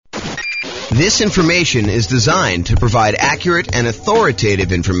This information is designed to provide accurate and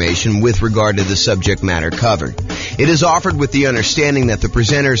authoritative information with regard to the subject matter covered. It is offered with the understanding that the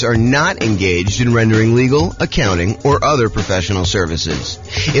presenters are not engaged in rendering legal, accounting, or other professional services.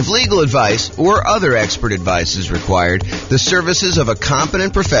 If legal advice or other expert advice is required, the services of a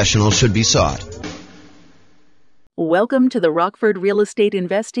competent professional should be sought. Welcome to the Rockford Real Estate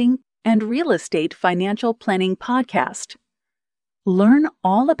Investing and Real Estate Financial Planning Podcast. Learn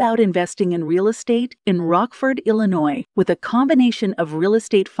all about investing in real estate in Rockford, Illinois, with a combination of real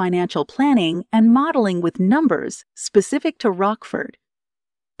estate financial planning and modeling with numbers specific to Rockford.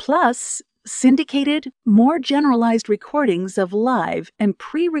 Plus, syndicated, more generalized recordings of live and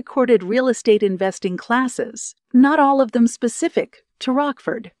pre-recorded real estate investing classes, not all of them specific to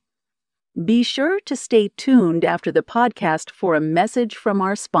Rockford. Be sure to stay tuned after the podcast for a message from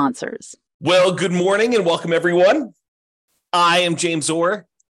our sponsors. Well, good morning and welcome, everyone. I am James Orr,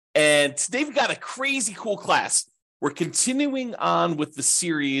 and today we've got a crazy cool class. We're continuing on with the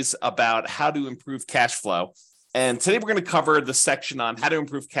series about how to improve cash flow. And today we're going to cover the section on how to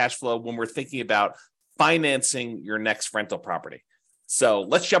improve cash flow when we're thinking about financing your next rental property. So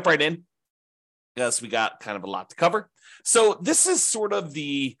let's jump right in, because we got kind of a lot to cover. So this is sort of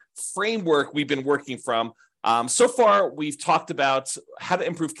the framework we've been working from. So far, we've talked about how to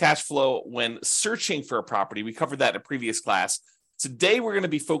improve cash flow when searching for a property. We covered that in a previous class. Today, we're going to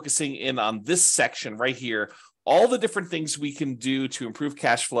be focusing in on this section right here, all the different things we can do to improve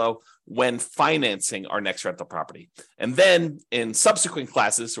cash flow when financing our next rental property. And then in subsequent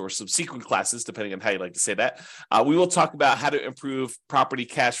classes or subsequent classes, depending on how you like to say that, we will talk about how to improve property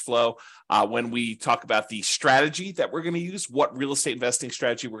cash flow when we talk about the strategy that we're going to use, what real estate investing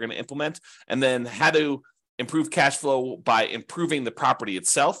strategy we're going to implement, and then how to improve cash flow by improving the property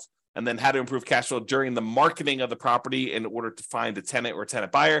itself, and then how to improve cash flow during the marketing of the property in order to find a tenant or a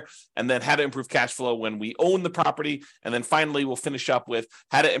tenant buyer, and then how to improve cash flow when we own the property. And then finally, we'll finish up with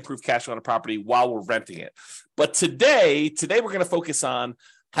how to improve cash flow on a property while we're renting it. But today we're going to focus on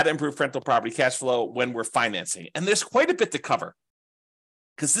how to improve rental property cash flow when we're financing. And there's quite a bit to cover,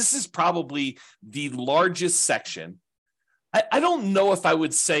 because this is probably the largest section. I don't know if I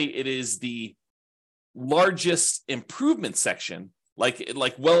would say it is the largest improvement section,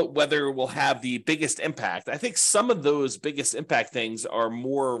 whether it will have the biggest impact. I think some of those biggest impact things are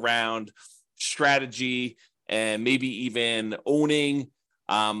more around strategy and maybe even owning.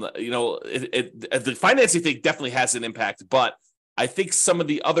 The financing thing definitely has an impact, but I think some of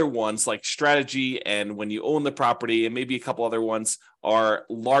the other ones like strategy and when you own the property and maybe a couple other ones are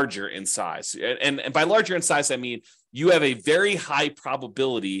larger in size. And by larger in size, I mean you have a very high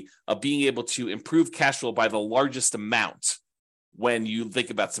probability of being able to improve cash flow by the largest amount when you think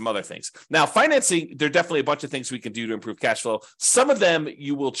about some other things. Now, financing, there are definitely a bunch of things we can do to improve cash flow. Some of them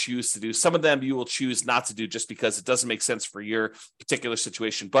you will choose to do. Some of them you will choose not to do just because it doesn't make sense for your particular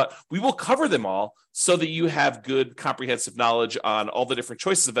situation. But we will cover them all so that you have good comprehensive knowledge on all the different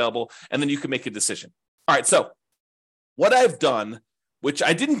choices available, and then you can make a decision. All right, so what I've done, which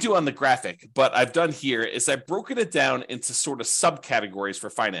I didn't do on the graphic, but I've done here, is I've broken it down into sort of subcategories for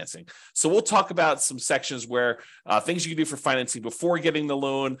financing. So we'll talk about some sections where things you can do for financing before getting the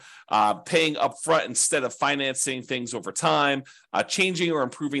loan, paying upfront instead of financing things over time, changing or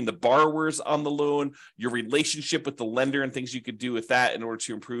improving the borrowers on the loan, your relationship with the lender and things you could do with that in order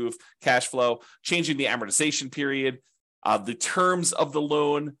to improve cash flow, changing the amortization period, the terms of the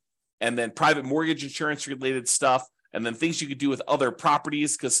loan, and then private mortgage insurance related stuff. And then things you could do with other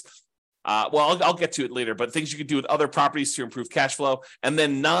properties, because, I'll get to it later, but things you could do with other properties to improve cash flow. And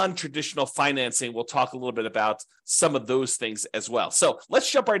then non-traditional financing, we'll talk a little bit about some of those things as well. So let's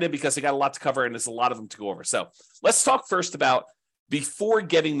jump right in, because I got a lot to cover and there's a lot of them to go over. So let's talk first about before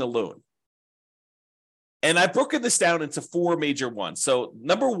getting the loan. And I've broken this down into four major ones. So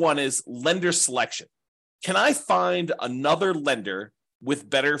number one is lender selection. Can I find another lender with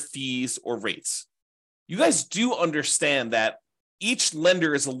better fees or rates? You guys do understand that each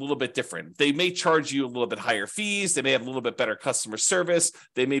lender is a little bit different. They may charge you a little bit higher fees. They may have a little bit better customer service.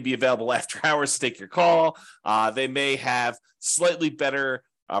 They may be available after hours to take your call. They may have slightly better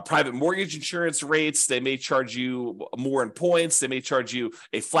private mortgage insurance rates. They may charge you more in points. They may charge you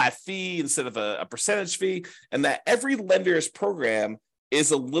a flat fee instead of a percentage fee. And that every lender's program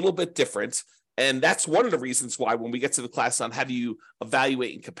is a little bit different. And that's one of the reasons why when we get to the class on how do you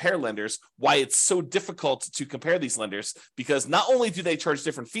evaluate and compare lenders, why it's so difficult to compare these lenders, because not only do they charge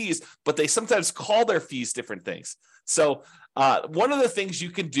different fees, but they sometimes call their fees different things. So one of the things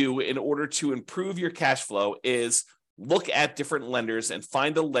you can do in order to improve your cash flow is look at different lenders and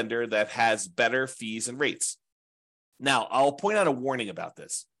find a lender that has better fees and rates. Now, I'll point out a warning about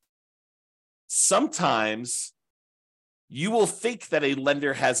this. sometimes you will think that a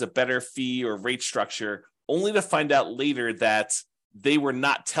lender has a better fee or rate structure only to find out later that they were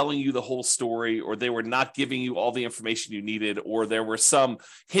not telling you the whole story, or they were not giving you all the information you needed, or there were some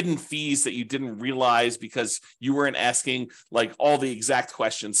hidden fees that you didn't realize because you weren't asking like all the exact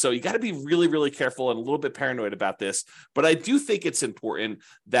questions. So you got to be really, really careful and a little bit paranoid about this. But I do think it's important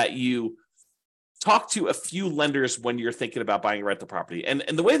that you talk to a few lenders when you're thinking about buying a rental property. And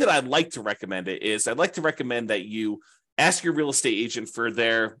the way that I'd like to recommend it is I'd like to recommend that you ask your real estate agent for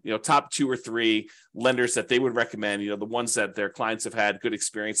their, top 2 or 3 lenders that they would recommend, the ones that their clients have had good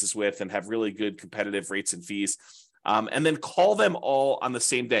experiences with and have really good competitive rates and fees. And then call them all on the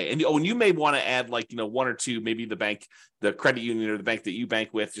same day. And you may want to add 1 or 2, maybe the bank, the credit union or the bank that you bank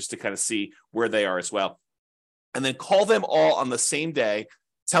with, just to kind of see where they are as well. And then call them all on the same day.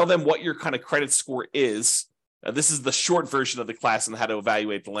 Tell them what your kind of credit score is. This is the short version of the class on how to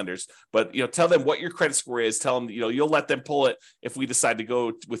evaluate the lenders, but tell them what your credit score is. Tell them you'll let them pull it if we decide to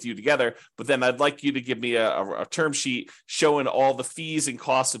go with you together. But then I'd like you to give me a term sheet showing all the fees and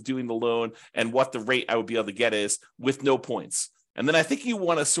costs of doing the loan and what the rate I would be able to get is with no points. And then I think you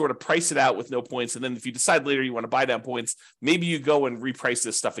want to sort of price it out with no points. And then if you decide later you want to buy down points, maybe you go and reprice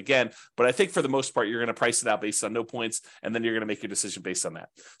this stuff again. But I think for the most part, you're going to price it out based on no points. And then you're going to make your decision based on that.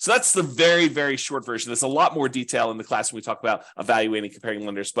 So that's the very, very short version. There's a lot more detail in the class when we talk about evaluating, comparing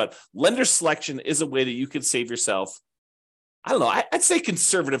lenders. But lender selection is a way that you can save yourself, I don't know, I'd say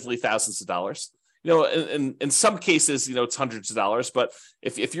conservatively thousands of dollars. In some cases, it's hundreds of dollars, but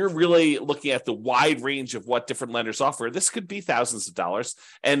if you're really looking at the wide range of what different lenders offer, this could be thousands of dollars,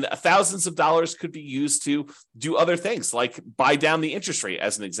 and thousands of dollars could be used to do other things like buy down the interest rate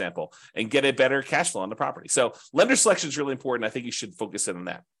as an example and get a better cash flow on the property. So lender selection is really important. I think you should focus in on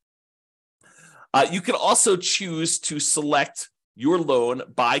that. You can also choose to select your loan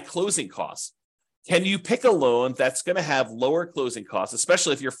by closing costs. Can you pick a loan that's going to have lower closing costs,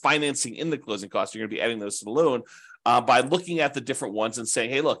 especially if you're financing in the closing costs, you're going to be adding those to the loan by looking at the different ones and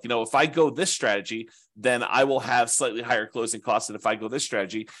saying, hey, look, if I go this strategy, then I will have slightly higher closing costs than if I go this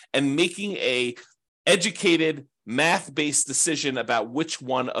strategy, and making a educated math-based decision about which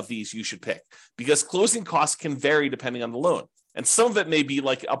one of these you should pick, because closing costs can vary depending on the loan. And some of it may be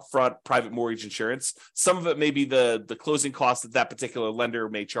like upfront private mortgage insurance. Some of it may be the closing costs that particular lender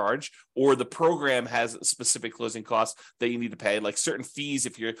may charge, or the program has specific closing costs that you need to pay, like certain fees,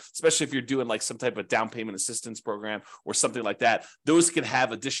 especially if you're doing like some type of down payment assistance program or something like that. Those can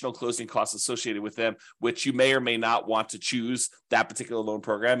have additional closing costs associated with them, which you may or may not want to choose that particular loan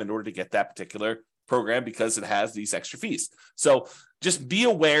program in order to get that particular program because it has these extra fees. So just be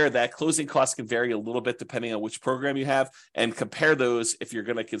aware that closing costs can vary a little bit depending on which program you have, and compare those if you're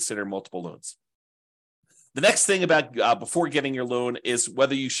going to consider multiple loans. The next thing about before getting your loan is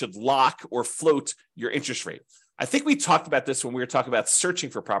whether you should lock or float your interest rate. I think we talked about this when we were talking about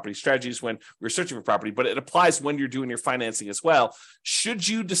searching for property strategies when we were searching for property, but it applies when you're doing your financing as well. Should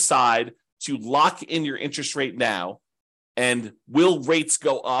you decide to lock in your interest rate now, and will rates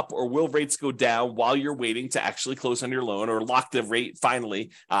go up or will rates go down while you're waiting to actually close on your loan or lock the rate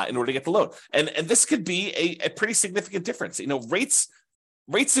finally in order to get the loan? And this could be a pretty significant difference. Rates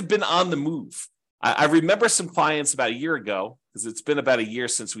have been on the move. I remember some clients about a year ago, because it's been about a year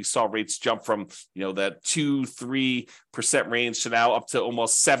since we saw rates jump from, that 2-3% range to now up to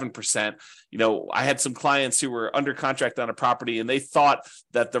almost 7%. I had some clients who were under contract on a property and they thought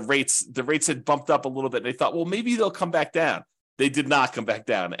that the rates had bumped up a little bit. And they thought, well, maybe they'll come back down. They did not come back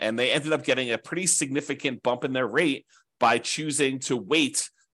down. And they ended up getting a pretty significant bump in their rate by choosing to wait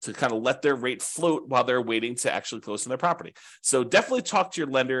to kind of let their rate float while they're waiting to actually close on their property. So definitely talk to your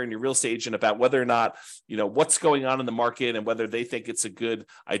lender and your real estate agent about whether or not, what's going on in the market and whether they think it's a good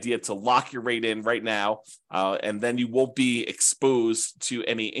idea to lock your rate in right now. And then you won't be exposed to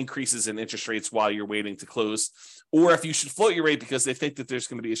any increases in interest rates while you're waiting to close, or if you should float your rate because they think that there's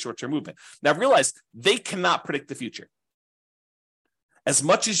going to be a short-term movement. Now realize they cannot predict the future. As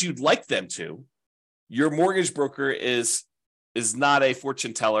much as you'd like them to, your mortgage broker is not a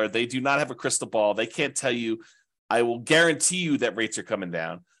fortune teller. They do not have a crystal ball. They can't tell you, I will guarantee you that rates are coming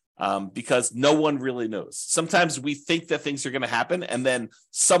down, because no one really knows. Sometimes we think that things are going to happen, and then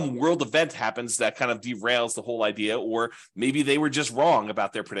some world event happens that kind of derails the whole idea, or maybe they were just wrong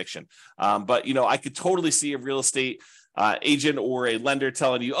about their prediction. But I could totally see a real estate agent or a lender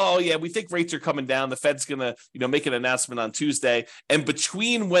telling you, oh yeah, we think rates are coming down. The Fed's going to, make an announcement on Tuesday. And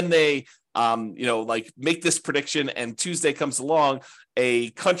between when they, make this prediction and Tuesday comes along, a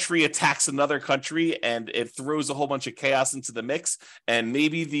country attacks another country and it throws a whole bunch of chaos into the mix, and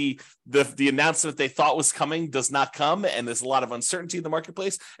maybe the announcement they thought was coming does not come, and there's a lot of uncertainty in the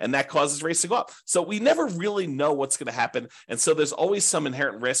marketplace, and that causes rates to go up. So we never really know what's going to happen, and so there's always some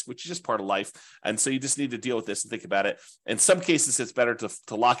inherent risk, which is just part of life, and so you just need to deal with this and think about it. In some cases, it's better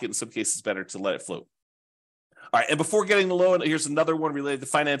to lock it. In some cases, it's better to let it float. All right, and before getting the loan, here's another one related to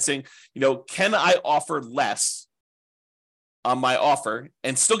financing. Can I offer less on my offer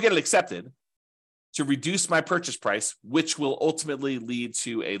and still get it accepted to reduce my purchase price, which will ultimately lead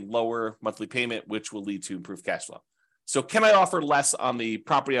to a lower monthly payment, which will lead to improved cash flow? So can I offer less on the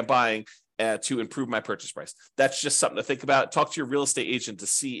property I'm buying to improve my purchase price? That's just something to think about. Talk to your real estate agent to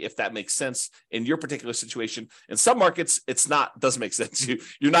see if that makes sense in your particular situation. In some markets, doesn't make sense.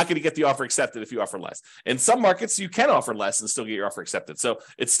 You're not going to get the offer accepted if you offer less. In some markets, you can offer less and still get your offer accepted. So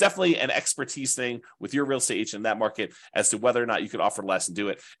it's definitely an expertise thing with your real estate agent in that market as to whether or not you could offer less and do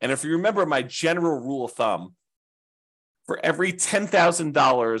it. And if you remember my general rule of thumb, for every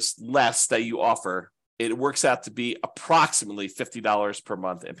 $10,000 less that you offer, it works out to be approximately $50 per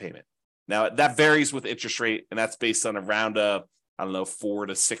month in payment. Now, that varies with interest rate, and that's based on around 4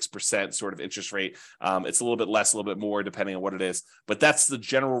 to 6% sort of interest rate. It's a little bit less, a little bit more, depending on what it is. But that's the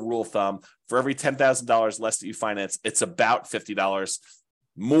general rule of thumb. For every $10,000 less that you finance, it's about $50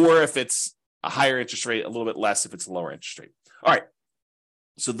 more if it's a higher interest rate, a little bit less if it's a lower interest rate. All right.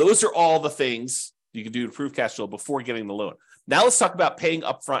 So those are all the things you can do to improve cash flow before getting the loan. Now let's talk about paying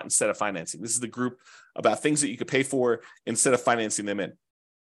upfront instead of financing. This is the group about things that you could pay for instead of financing them in.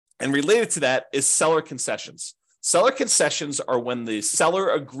 And related to that is seller concessions. Seller concessions are when the seller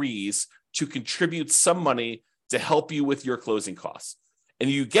agrees to contribute some money to help you with your closing costs. And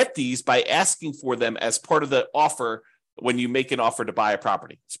you get these by asking for them as part of the offer when you make an offer to buy a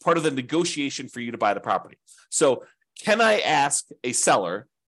property. It's part of the negotiation for you to buy the property. So can I ask a seller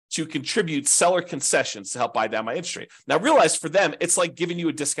to contribute seller concessions to help buy down my interest rate? Now realize for them, it's like giving you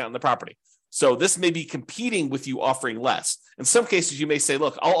a discount on the property. So this may be competing with you offering less. In some cases, you may say,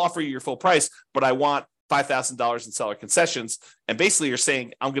 look, I'll offer you your full price, but I want $5,000 in seller concessions. And basically you're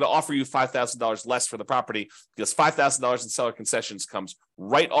saying, I'm going to offer you $5,000 less for the property because $5,000 in seller concessions comes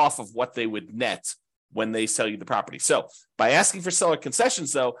right off of what they would net when they sell you the property. So by asking for seller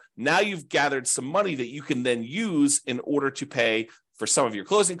concessions, though, now you've gathered some money that you can then use in order to pay for some of your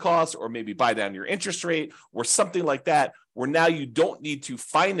closing costs, or maybe buy down your interest rate or something like that, where now you don't need to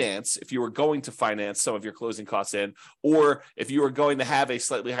finance if you were going to finance some of your closing costs in, or if you were going to have a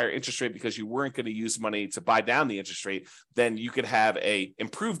slightly higher interest rate because you weren't going to use money to buy down the interest rate, then you could have a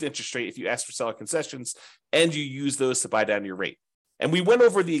improved interest rate if you ask for seller concessions and you use those to buy down your rate. And we went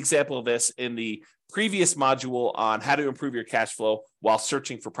over the example of this in the previous module on how to improve your cash flow while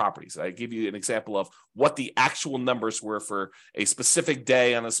searching for properties. I give you an example of what the actual numbers were for a specific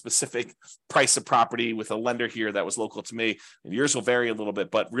day on a specific price of property with a lender here that was local to me. And yours will vary a little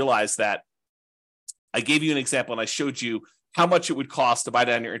bit, but realize that I gave you an example and I showed you how much it would cost to buy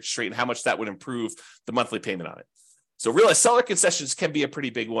down your interest rate and how much that would improve the monthly payment on it. So realize seller concessions can be a pretty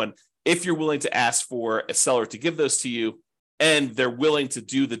big one if you're willing to ask for a seller to give those to you and they're willing to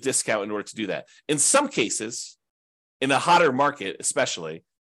do the discount in order to do that. In some cases, in a hotter market especially,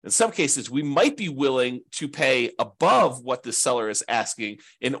 in some cases, we might be willing to pay above what the seller is asking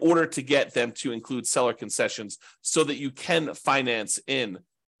in order to get them to include seller concessions so that you can finance in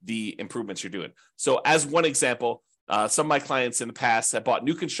the improvements you're doing. So as one example, some of my clients in the past have bought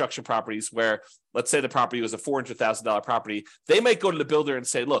new construction properties where, let's say the property was a $400,000 property. They might go to the builder and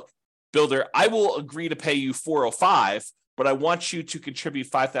say, look, builder, I will agree to pay you $405,000, but I want you to contribute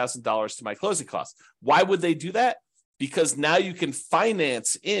 $5,000 to my closing costs. Why would they do that? Because now you can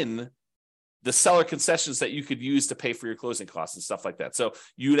finance in the seller concessions that you could use to pay for your closing costs and stuff like that. So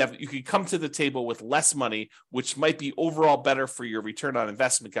you could come to the table with less money, which might be overall better for your return on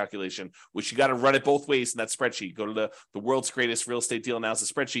investment calculation, which you got to run it both ways in that spreadsheet. Go to the world's greatest real estate deal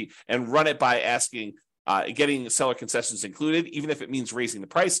analysis spreadsheet and run it by asking, getting seller concessions included, even if it means raising the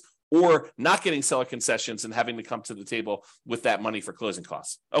price, or not getting seller concessions and having to come to the table with that money for closing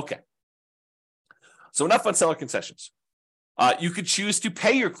costs. Okay. So enough on seller concessions. You could choose to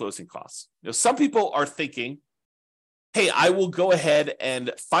pay your closing costs. Some people are thinking, hey, I will go ahead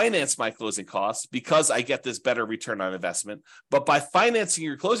and finance my closing costs because I get this better return on investment. But by financing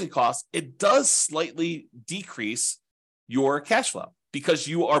your closing costs, it does slightly decrease your cash flow because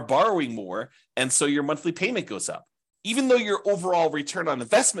you are borrowing more. And so your monthly payment goes up. Even though your overall return on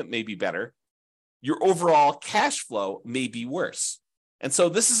investment may be better, your overall cash flow may be worse. And so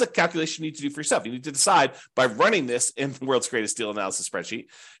this is a calculation you need to do for yourself. You need to decide by running this in the world's greatest deal analysis spreadsheet.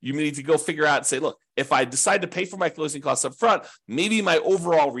 You need to go figure out and say, look, if I decide to pay for my closing costs up front, maybe my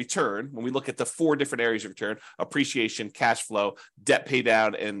overall return, when we look at the 4 different areas of return, appreciation, cash flow, debt pay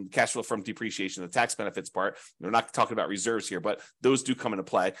down, and cash flow from depreciation, the tax benefits part. We're not talking about reserves here, but those do come into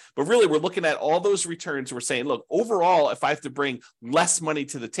play. But really, we're looking at all those returns. We're saying, look, overall, if I have to bring less money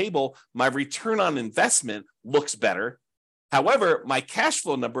to the table, my return on investment looks better. However, my cash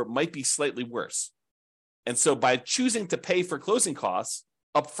flow number might be slightly worse. And so by choosing to pay for closing costs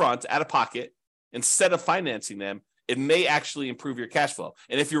up front out of pocket, instead of financing them, it may actually improve your cash flow.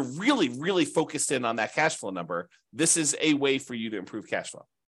 And if you're really, really focused in on that cash flow number, this is a way for you to improve cash flow.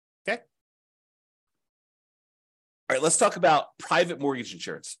 Okay? All right, let's talk about private mortgage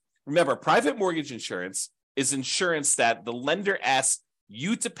insurance. Remember, private mortgage insurance is insurance that the lender asks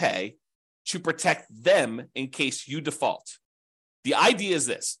you to pay to protect them in case you default. The idea is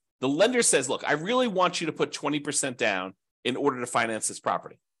this. The lender says, look, I really want you to put 20% down in order to finance this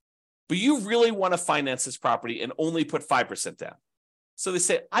property. But you really want to finance this property and only put 5% down. So they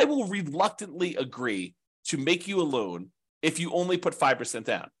say, I will reluctantly agree to make you a loan if you only put 5%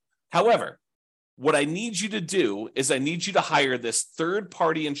 down. However, what I need you to do is I need you to hire this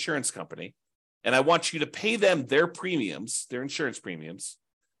third-party insurance company, and I want you to pay them their premiums, their insurance premiums,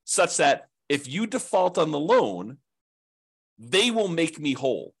 such that if you default on the loan, they will make me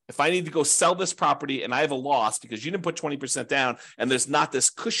whole. If I need to go sell this property and I have a loss because you didn't put 20% down and there's not this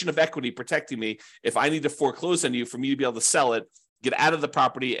cushion of equity protecting me, if I need to foreclose on you for me to be able to sell it, get out of the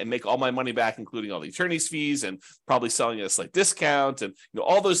property and make all my money back, including all the attorney's fees and probably selling at a slight discount and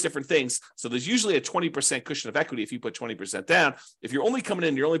all those different things. So there's usually a 20% cushion of equity if you put 20% down. If you're only coming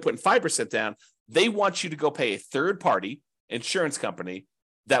in, you're only putting 5% down, they want you to go pay a third-party insurance company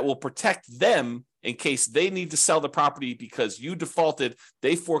that will protect them in case they need to sell the property because you defaulted,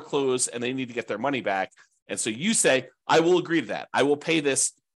 they foreclose, and they need to get their money back. And so you say, I will agree to that. I will pay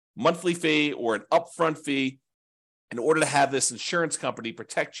this monthly fee or an upfront fee in order to have this insurance company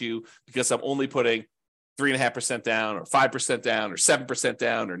protect you because I'm only putting 3.5% down or 5% down or 7%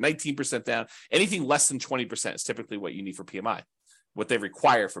 down or 19% down. Anything less than 20% is typically what you need for PMI, what they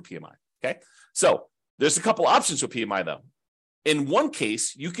require for PMI. Okay. So there's a couple options with PMI though. In one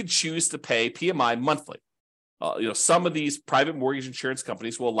case, you could choose to pay PMI monthly. Some of these private mortgage insurance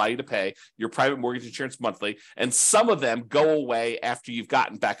companies will allow you to pay your private mortgage insurance monthly, and some of them go away after you've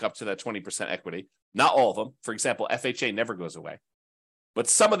gotten back up to that 20% equity. Not all of them. For example, FHA never goes away. But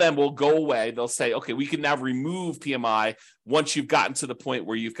some of them will go away. They'll say, okay, we can now remove PMI once you've gotten to the point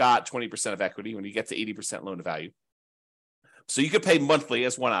where you've got 20% of equity, when you get to 80% loan to value. So you could pay monthly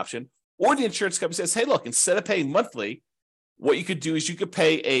as one option. Or the insurance company says, hey, look, instead of paying monthly, what you could do is you could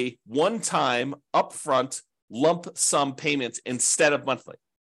pay a one-time upfront lump sum payment instead of monthly.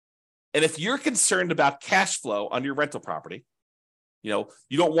 And if you're concerned about cash flow on your rental property, you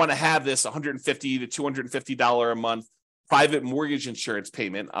don't want to have this $150 to $250 a month private mortgage insurance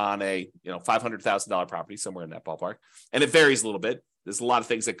payment on a $500,000 property, somewhere in that ballpark. And it varies a little bit. There's a lot of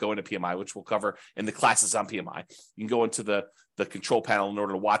things that go into PMI, which we'll cover in the classes on PMI. You can go into the control panel in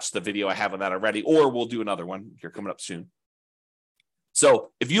order to watch the video I have on that already, or we'll do another one here coming up soon.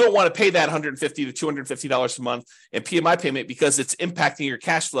 So if you don't want to pay that $150 to $250 a month in PMI payment because it's impacting your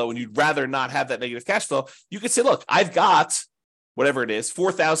cash flow and you'd rather not have that negative cash flow, you could say, look, I've got whatever it is,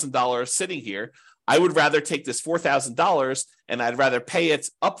 $4,000 sitting here. I would rather take this $4,000 and I'd rather pay it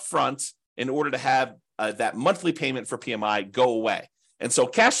upfront in order to have that monthly payment for PMI go away. And so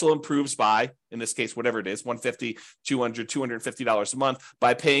cash flow improves by, in this case, whatever it is, $150, $200, $250 a month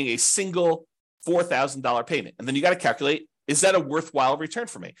by paying a single $4,000 payment. And then you got to calculate, is that a worthwhile return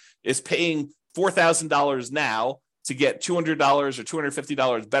for me? Is paying $4,000 now to get $200 or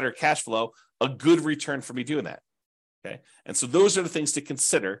 $250 better cash flow a good return for me doing that? Okay. And so those are the things to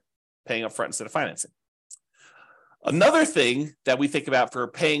consider paying upfront instead of financing. Another thing that we think about for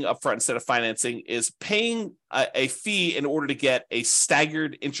paying upfront instead of financing is paying a fee in order to get a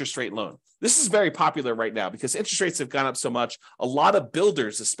staggered interest rate loan. This is very popular right now because interest rates have gone up so much. A lot of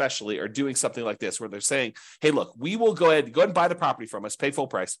builders especially are doing something like this where they're saying, hey, look, we will go ahead and buy the property from us, pay full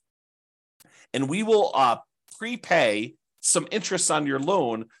price, and we will prepay some interest on your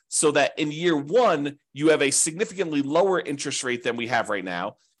loan so that in year one, you have a significantly lower interest rate than we have right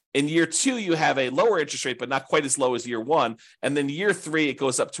now. In year two, you have a lower interest rate, but not quite as low as year one. And then year three, it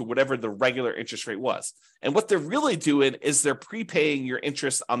goes up to whatever the regular interest rate was. And what they're really doing is they're prepaying your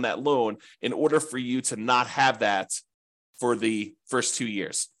interest on that loan in order for you to not have that for the first 2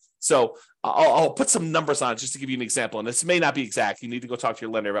 years. So I'll put some numbers on it just to give you an example. And this may not be exact. You need to go talk to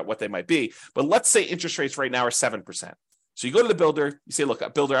your lender about what they might be. But let's say interest rates right now are 7%. So you go to the builder, you say,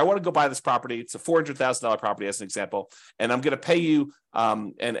 look, builder, I want to go buy this property. It's a $400,000 property as an example, and I'm going to pay you,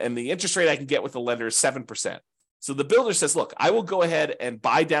 and the interest rate I can get with the lender is 7%. So the builder says, look, I will go ahead and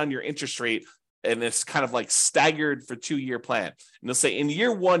buy down your interest rate, and it's kind of like staggered for 2-year plan. And they'll say in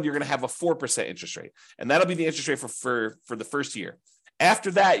year 1, you're going to have a 4% interest rate, and that'll be the interest rate for the first year.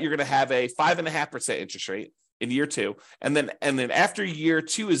 After that, you're going to have a 5.5% interest rate in year 2. And then after year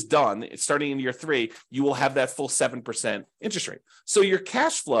 2 is done, starting in year 3, you will have that full 7% interest rate. So your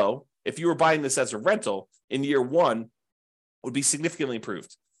cash flow, if you were buying this as a rental in year 1, would be significantly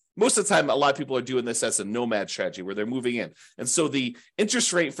improved. Most of the time, a lot of people are doing this as a nomad strategy where they're moving in. And so the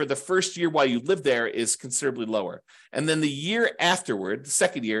interest rate for the first year while you live there is considerably lower. And then the year afterward, the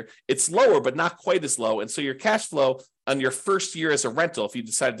second year, it's lower, but not quite as low. And so your cash flow on your first year as a rental, if you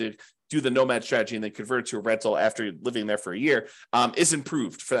decide to do the nomad strategy and then convert it to a rental after living there for a year, is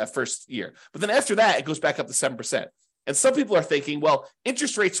improved for that first year. But then after that, it goes back up to 7%. And some people are thinking, well,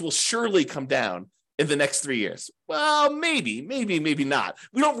 interest rates will surely come down in the next 3 years. Well, maybe not.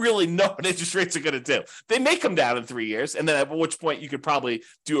 We don't really know what interest rates are going to do. They may come down in 3 years, and then at which point you could probably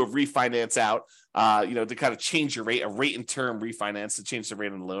do a refinance out, to kind of change your rate, a rate and term refinance to change the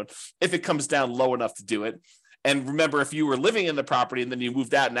rate on the loan, if it comes down low enough to do it. And remember, if you were living in the property and then you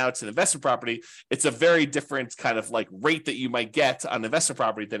moved out, and now it's an investment property, it's a very different kind of like rate that you might get on investment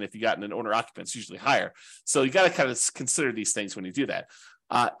property than if you got in an owner occupant. It's usually higher. So you got to kind of consider these things when you do that.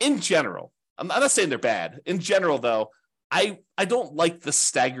 In general, I'm not saying they're bad. In general, though, I don't like the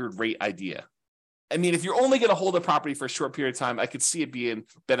staggered rate idea. I mean, if you're only going to hold a property for a short period of time, I could see it being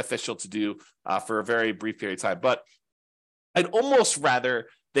beneficial to do for a very brief period of time. But I'd almost rather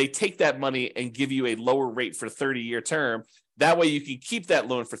they take that money and give you a lower rate for a 30-year term. That way you can keep that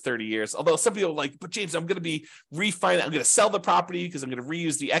loan for 30 years. Although some people are like, but James, I'm going to be refinance. I'm going to sell the property because I'm going to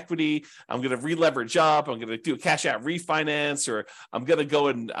reuse the equity. I'm going to re-leverage up. I'm going to do a cash out refinance, or I'm going to go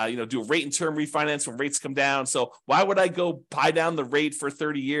and do a rate and term refinance when rates come down. So why would I go buy down the rate for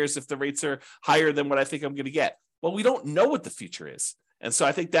 30 years if the rates are higher than what I think I'm going to get? Well, we don't know what the future is. And so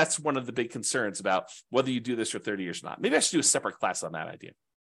I think that's one of the big concerns about whether you do this for 30 years or not. Maybe I should do a separate class on that idea.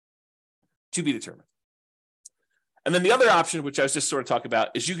 To be determined. And then the other option, which I was just sort of talking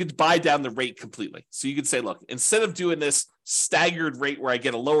about, is you could buy down the rate completely. So you could say, look, instead of doing this staggered rate where I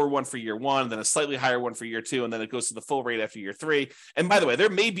get a lower one for year 1, then a slightly higher one for year 2, and then it goes to the full rate after year 3. And by the way, there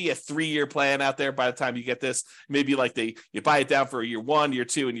may be a 3-year plan out there by the time you get this. Maybe like you buy it down for year 1, year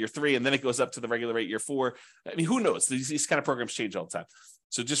 2, and year 3, and then it goes up to the regular rate year 4. I mean, who knows? These kind of programs change all the time.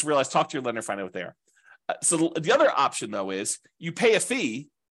 So just realize, talk to your lender, find out what they are. So the other option, though, is you pay a fee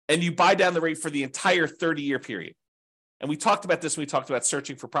and you buy down the rate for the entire 30-year period. And we talked about this when we talked about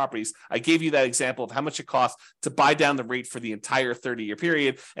searching for properties. I gave you that example of how much it costs to buy down the rate for the entire 30-year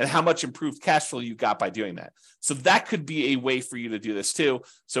period and how much improved cash flow you got by doing that. So that could be a way for you to do this too.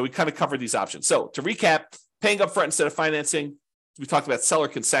 So we kind of covered these options. So to recap, paying upfront instead of financing. We talked about seller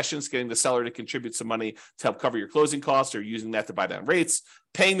concessions, getting the seller to contribute some money to help cover your closing costs or using that to buy down rates.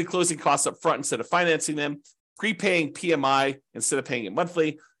 Paying the closing costs up front instead of financing them. Prepaying PMI instead of paying it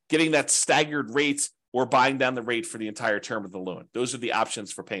monthly. Getting that staggered rate, or buying down the rate for the entire term of the loan. Those are the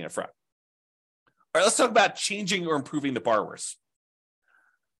options for paying up front. All right, let's talk about changing or improving the borrowers.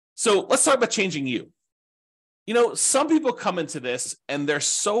 So let's talk about changing you. Some people come into this and they're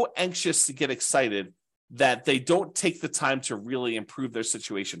so anxious to get excited that they don't take the time to really improve their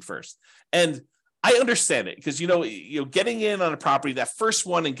situation first. And I understand it because, getting in on a property, that first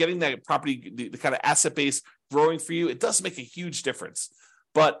one, and getting that property, the kind of asset base growing for you, it does make a huge difference.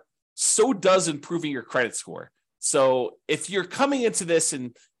 But so does improving your credit score. So if you're coming into this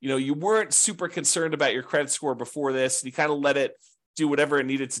and, you weren't super concerned about your credit score before this, and you kind of let it do whatever it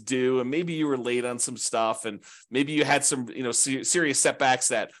needed to do, and maybe you were late on some stuff, and maybe you had some, serious setbacks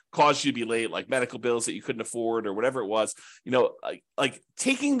that caused you to be late, like medical bills that you couldn't afford or whatever it was, like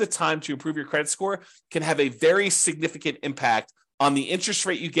taking the time to improve your credit score can have a very significant impact on the interest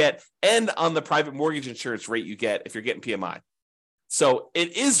rate you get and on the private mortgage insurance rate you get if you're getting PMI. So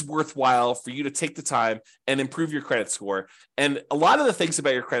it is worthwhile for you to take the time and improve your credit score. And a lot of the things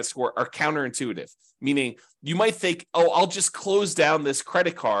about your credit score are counterintuitive, meaning you might think, oh, I'll just close down this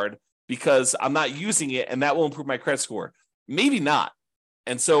credit card because I'm not using it and that will improve my credit score. Maybe not.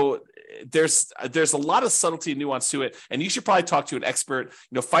 And so there's a lot of subtlety and nuance to it. And you should probably talk to an expert,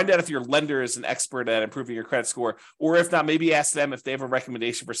 find out if your lender is an expert at improving your credit score, or if not, maybe ask them if they have a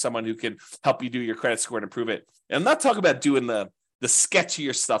recommendation for someone who can help you do your credit score and improve it. And I'm not talking about doing the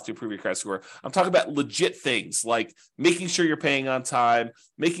sketchier stuff to improve your credit score. I'm talking about legit things like making sure you're paying on time,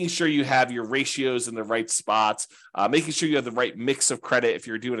 making sure you have your ratios in the right spots, making sure you have the right mix of credit if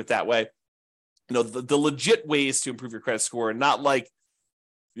you're doing it that way. the legit ways to improve your credit score, and not like,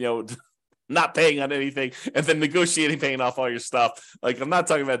 not paying on anything and then negotiating paying off all your stuff. Like, I'm not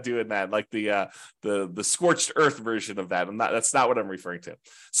talking about doing that, like the scorched earth version of that. That's not what I'm referring to.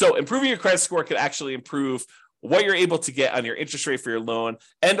 So improving your credit score could actually improve what you're able to get on your interest rate for your loan,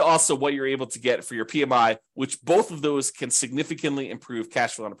 and also what you're able to get for your PMI, which both of those can significantly improve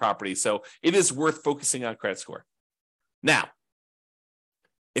cash flow on a property. So it is worth focusing on credit score. Now,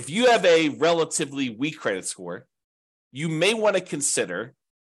 if you have a relatively weak credit score, you may want to consider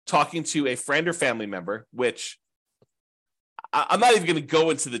talking to a friend or family member, which I'm not even going to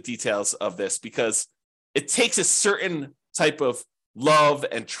go into the details of this, because it takes a certain type of love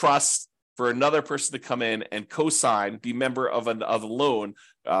and trust for another person to come in and co-sign, be member of a loan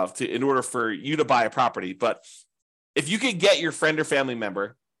in order for you to buy a property. But if you can get your friend or family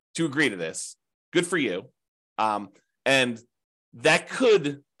member to agree to this, good for you. And that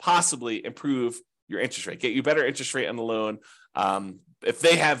could possibly improve your interest rate, get you better interest rate on the loan. If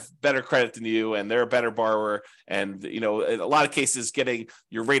they have better credit than you and they're a better borrower, and in a lot of cases, getting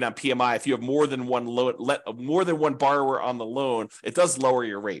your rate on PMI, if you have more than one borrower on the loan, it does lower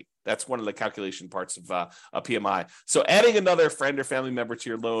your rate. That's one of the calculation parts of a PMI. So adding another friend or family member to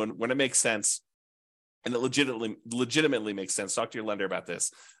your loan when it makes sense, and it legitimately makes sense, talk to your lender about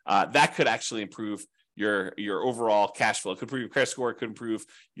this. That could actually improve your overall cash flow. It could improve your credit score. It could improve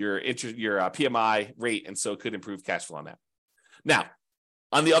your PMI rate, and so it could improve cash flow on that. Now,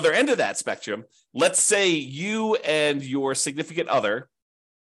 on the other end of that spectrum, let's say you and your significant other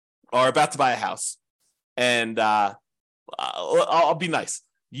are about to buy a house, and I'll be nice.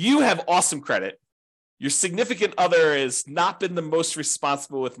 You have awesome credit. Your significant other has not been the most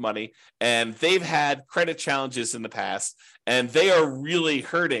responsible with money, and they've had credit challenges in the past, and they are really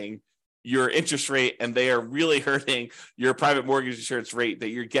hurting your interest rate, and they are really hurting your private mortgage insurance rate that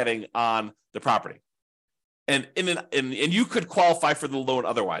you're getting on the property. And you could qualify for the loan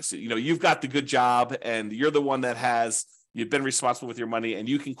otherwise. You've got the good job, and you're the one that you've been responsible with your money, and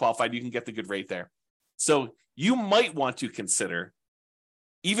you can qualify. You can get the good rate there. So you might want to consider,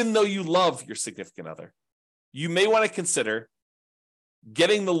 even though you love your significant other, you may want to consider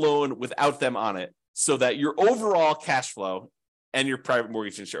getting the loan without them on it, so that your overall cash flow and your private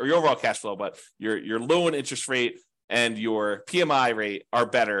mortgage insurance, or your overall cash flow, but your loan interest rate and your PMI rate are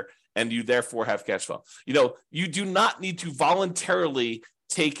better, and you therefore have cash flow. You do not need to voluntarily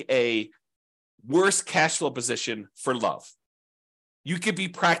take a worse cash flow position for love. You could be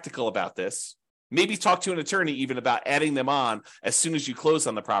practical about this. Maybe talk to an attorney even about adding them on as soon as you close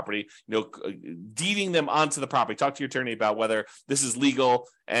on the property, deeding them onto the property. Talk to your attorney about whether this is legal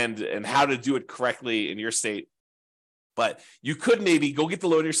and how to do it correctly in your state. But you could maybe go get the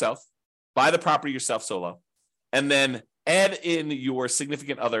loan yourself, buy the property yourself solo, and then add in your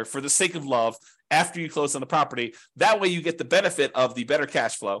significant other for the sake of love after you close on the property. That way you get the benefit of the better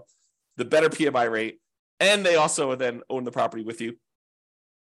cash flow, the better PMI rate, and they also then own the property with you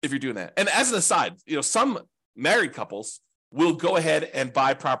if you're doing that. And as an aside, some married couples will go ahead and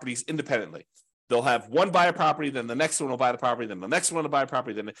buy properties independently. They'll have one buy a property, then the next one will buy the property, then the next one will buy a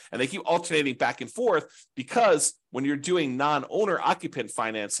property, and they keep alternating back and forth, because when you're doing non-owner occupant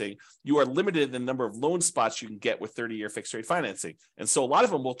financing, you are limited in the number of loan spots you can get with 30-year fixed rate financing. And so a lot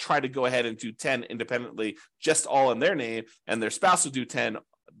of them will try to go ahead and do 10 independently, just all in their name, and their spouse will do 10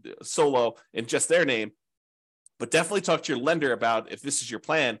 solo in just their name. But definitely talk to your lender about if this is your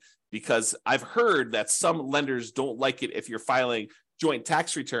plan, because I've heard that some lenders don't like it if you're filing joint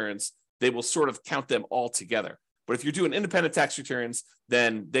tax returns. They will sort of count them all together. But if you're doing independent tax returns,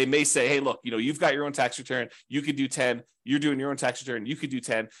 then they may say, hey, look, you've got your own tax return. You could do 10. You're doing your own tax return. You could do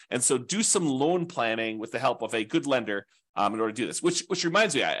 10. And so do some loan planning with the help of a good lender in order to do this, which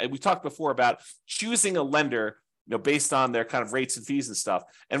reminds me, we talked before about choosing a lender, based on their kind of rates and fees and stuff,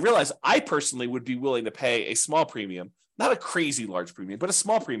 and realize I personally would be willing to pay a small premium, not a crazy large premium, but a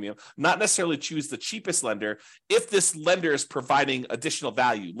small premium, not necessarily choose the cheapest lender if this lender is providing additional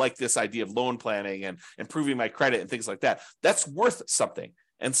value, like this idea of loan planning and improving my credit and things like that. That's worth something.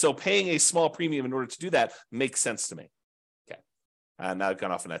 And so paying a small premium in order to do that makes sense to me. Okay. Now I've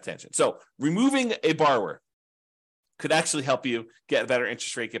gone off on that tangent. So removing a borrower could actually help you get a better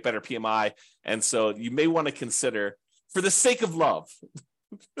interest rate, get better PMI. And so you may want to consider, for the sake of love,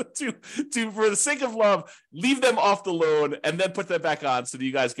 for the sake of love, leave them off the loan and then put them back on, so that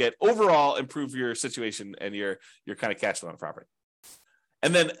you guys get overall improve your situation and your kind of cash flow on the property.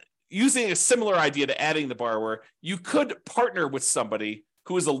 And then using a similar idea to adding the borrower, you could partner with somebody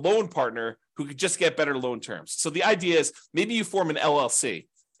who is a loan partner who could just get better loan terms. So the idea is maybe you form an LLC,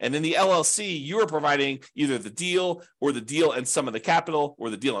 And in the LLC, you are providing either the deal and some of the capital or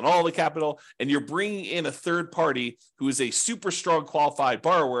the deal and all the capital. And you're bringing in a third party who is a super strong qualified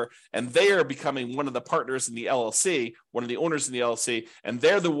borrower. And they are becoming one of the partners in the LLC, one of the owners in the LLC. And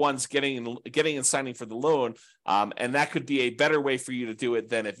they're the ones getting and signing for the loan. And that could be a better way for you to do it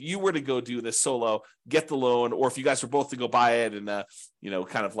than if you were to go do this solo, get the loan, or if you guys were both to go buy it and,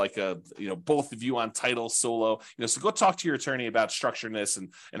 kind of like both of you on title solo, so go talk to your attorney about structuring this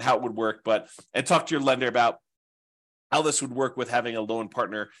and how it would work, and talk to your lender about how this would work with having a loan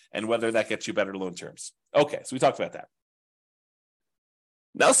partner and whether that gets you better loan terms. Okay, so we talked about that.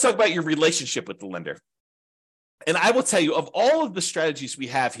 Now let's talk about your relationship with the lender. And I will tell you, of all of the strategies we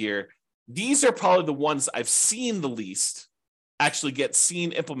have here, these are probably the ones I've seen the least, actually get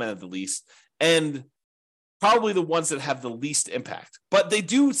seen implemented the least, and probably the ones that have the least impact. But they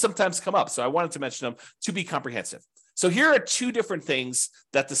do sometimes come up, so I wanted to mention them to be comprehensive. So here are two different things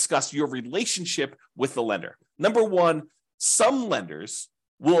that discuss your relationship with the lender. Number one, some lenders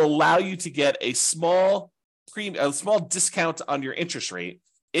will allow you to get a small discount on your interest rate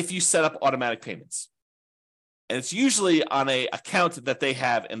if you set up automatic payments. And it's usually on an account that they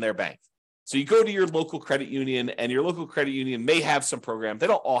have in their bank. So you go to your local credit union, and your local credit union may have some program. They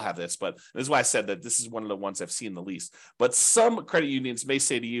don't all have this, but this is why I said that this is one of the ones I've seen the least. But some credit unions may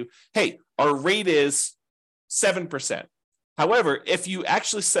say to you, hey, our rate is 7%. However, if you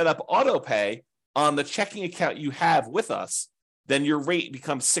actually set up auto pay on the checking account you have with us, then your rate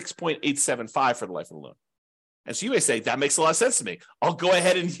becomes 6.875 for the life of the loan. And so you may say, that makes a lot of sense to me. I'll go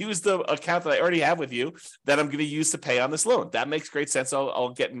ahead and use the account that I already have with you that I'm going to use to pay on this loan. That makes great sense.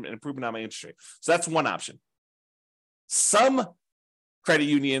 I'll get an improvement on my interest rate. So that's one option. Some credit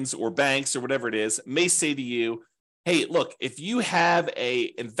unions or banks or whatever it is may say to you, hey, look, if you have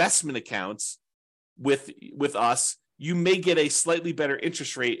a investment account with us, you may get a slightly better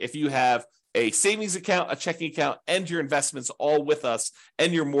interest rate if you have a savings account, a checking account, and your investments all with us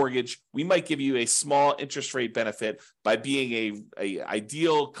and your mortgage. We might give you a small interest rate benefit by being a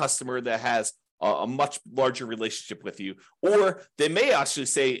ideal customer that has a much larger relationship with you. Or they may actually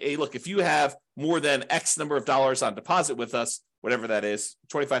say, hey, look, if you have more than X number of dollars on deposit with us, whatever that is,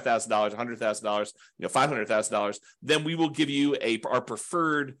 $25,000, $100,000, $500,000, then we will give you our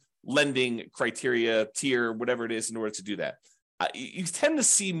preferred lending criteria, tier, whatever it is, in order to do that. You tend to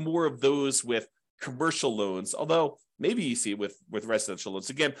see more of those with commercial loans, although maybe you see with residential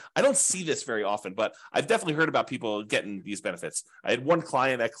loans. Again, I don't see this very often, but I've definitely heard about people getting these benefits. I had one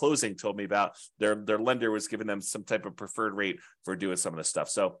client at closing told me about their lender was giving them some type of preferred rate for doing some of this stuff.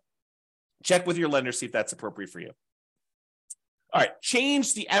 So check with your lender, see if that's appropriate for you. All right,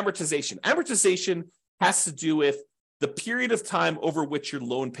 change the amortization. Amortization has to do with the period of time over which your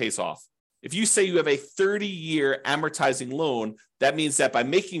loan pays off. If you say you have a 30-year amortizing loan, that means that by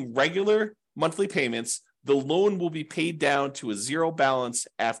making regular monthly payments, the loan will be paid down to a zero balance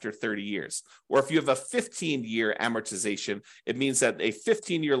after 30 years. Or if you have a 15-year amortization, it means that a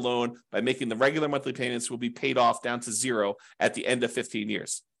 15-year loan, by making the regular monthly payments, will be paid off down to zero at the end of 15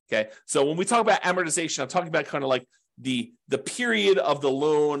 years. Okay, so when we talk about amortization, I'm talking about kind of like the period of the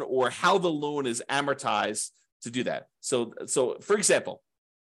loan or how the loan is amortized to do that. So for example,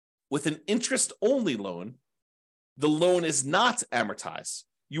 with an interest-only loan, the loan is not amortized.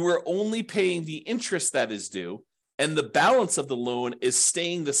 You are only paying the interest that is due, and the balance of the loan is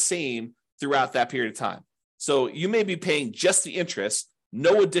staying the same throughout that period of time. So you may be paying just the interest,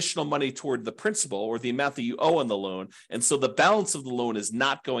 no additional money toward the principal or the amount that you owe on the loan, and so the balance of the loan is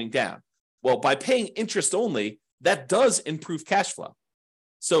not going down. Well, by paying interest only, that does improve cash flow.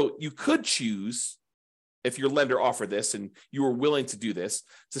 So you could choose, if your lender offered this and you were willing to do this,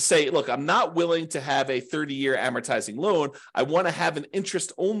 to say, look, I'm not willing to have a 30-year amortizing loan. I want to have an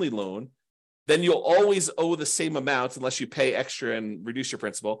interest-only loan. Then you'll always owe the same amount unless you pay extra and reduce your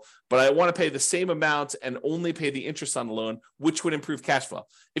principal. But I want to pay the same amount and only pay the interest on the loan, which would improve cash flow.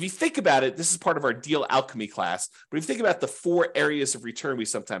 If you think about it, this is part of our deal alchemy class. But if you think about the 4 areas of return we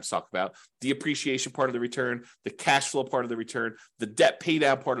sometimes talk about, the appreciation part of the return, the cash flow part of the return, the debt pay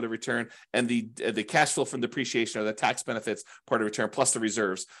down part of the return, and the cash flow from depreciation or the tax benefits part of the return, plus the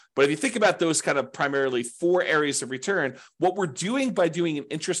reserves. But if you think about those kind of primarily 4 areas of return, what we're doing by doing an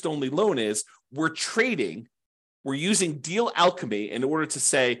interest-only loan is we're using deal alchemy in order to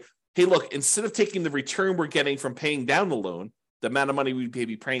say, hey, look, instead of taking the return we're getting from paying down the loan, the amount of money we'd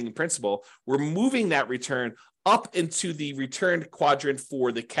be paying in principal, we're moving that return up into the return quadrant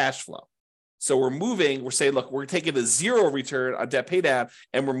for the cash flow. So we're saying, look, we're taking a 0 return on debt pay down,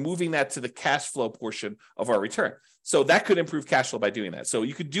 and we're moving that to the cash flow portion of our return. So that could improve cash flow by doing that. So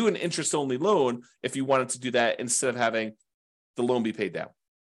you could do an interest-only loan if you wanted to do that instead of having the loan be paid down.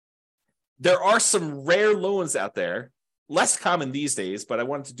 there are some rare loans out there, less common these days, but I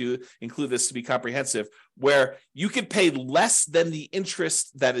wanted to include this to be comprehensive, where you can pay less than the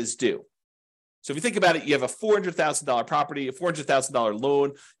interest that is due. So if you think about it, you have a $400,000 property, a $400,000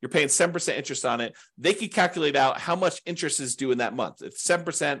 loan, you're paying 7% interest on it. They can calculate out how much interest is due in that month. If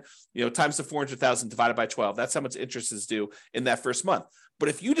 7%, times the 400,000 divided by 12, that's how much interest is due in that first month. But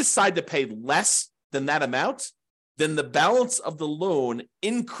if you decide to pay less than that amount, then the balance of the loan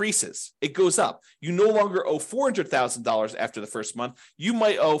increases. It goes up. You no longer owe $400,000 after the first month. You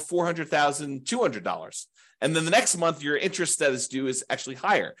might owe $400,200. And then the next month, your interest that is due is actually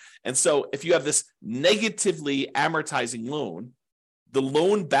higher. And so if you have this negatively amortizing loan, the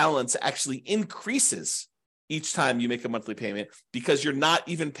loan balance actually increases each time you make a monthly payment because you're not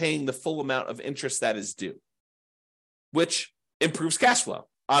even paying the full amount of interest that is due, which improves cash flow,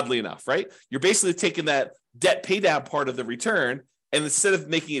 oddly enough, right? You're basically taking that debt pay down part of the return, and instead of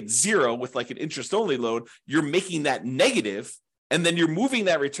making it zero with like an interest-only loan, you're making that negative. And then you're moving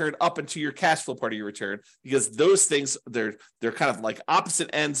that return up into your cash flow part of your return because those things, they're kind of like opposite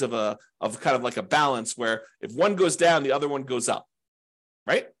ends of kind of like a balance where if one goes down, the other one goes up,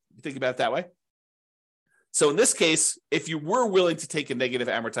 right? You think about it that way. So in this case, if you were willing to take a negative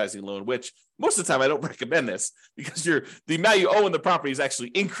amortizing loan, which most of the time I don't recommend this because the amount you owe in the property is actually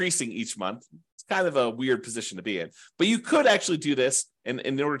increasing each month. It's kind of a weird position to be in, but you could actually do this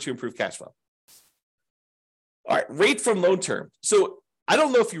in order to improve cash flow. All right, rate from loan term. So I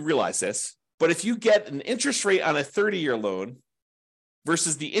don't know if you realize this, but if you get an interest rate on a 30-year loan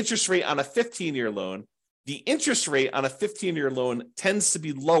versus the interest rate on a 15-year loan, the interest rate on a 15-year loan tends to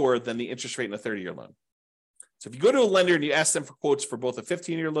be lower than the interest rate in a 30-year loan. So if you go to a lender and you ask them for quotes for both a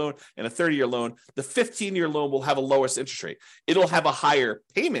 15-year loan and a 30-year loan, the 15-year loan will have a lowest interest rate. It'll have a higher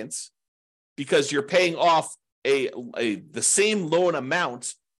payments because you're paying off the same loan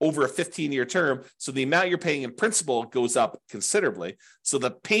amount over a 15-year term. So the amount you're paying in principal goes up considerably. So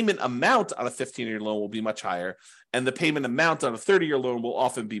the payment amount on a 15-year loan will be much higher, and the payment amount on a 30-year loan will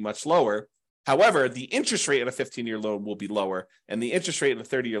often be much lower. However, the interest rate on a 15-year loan will be lower, and the interest rate on a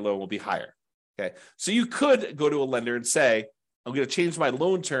 30-year loan will be higher. Okay, so you could go to a lender and say, I'm going to change my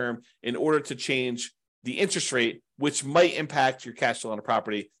loan term in order to change the interest rate, which might impact your cash flow on a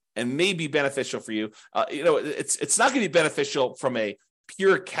property and may be beneficial for you. It's not going to be beneficial from a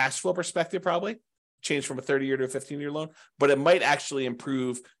pure cash flow perspective, probably change from a 30-year to a 15-year loan, but it might actually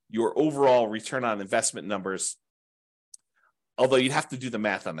improve your overall return on investment numbers. Although you'd have to do the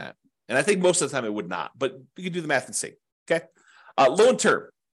math on that. And I think most of the time it would not, but you can do the math and see. Okay. Loan term.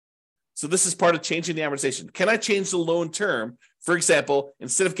 So this is part of changing the amortization. Can I change the loan term? For example,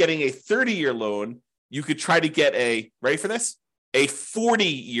 instead of getting a 30-year loan, you could try to get ready for this? A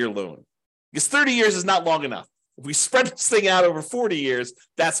 40-year loan. Because 30 years is not long enough. If we spread this thing out over 40 years,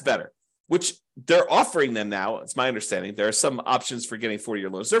 that's better, which they're offering them now. It's my understanding. There are some options for getting 40-year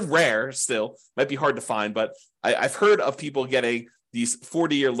loans. They're rare still, might be hard to find, but I've heard of people getting these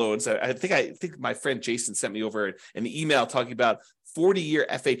 40-year loans. I think my friend Jason sent me over an email talking about 40-year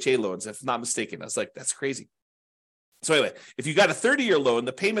FHA loans, if I'm not mistaken. I was like, that's crazy. So anyway, if you got a 30-year loan,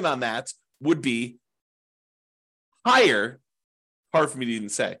 the payment on that would be higher. Hard for me to even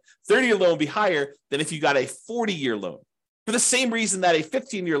say. 30-year loan would be higher than if you got a 40-year loan for the same reason that a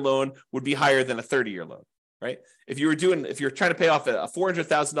 15-year loan would be higher than a 30-year loan, right? If you're trying to pay off a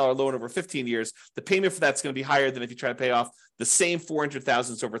 $400,000 loan over 15 years, the payment for that's going to be higher than if you try to pay off the same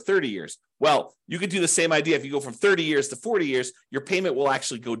 $400,000 over 30 years. Well, you could do the same idea. If you go from 30 years to 40 years, your payment will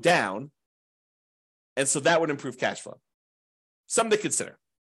actually go down. And so that would improve cash flow. Something to consider.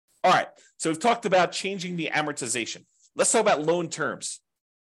 All right. So we've talked about changing the amortization. Let's talk about loan terms.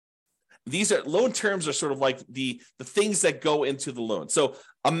 Loan terms are sort of like the things that go into the loan. So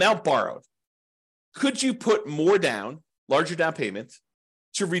amount borrowed. Could you put more down, larger down payment,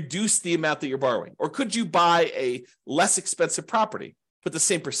 to reduce the amount that you're borrowing? Or could you buy a less expensive property, put the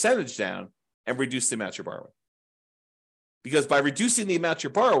same percentage down, and reduce the amount you're borrowing? Because by reducing the amount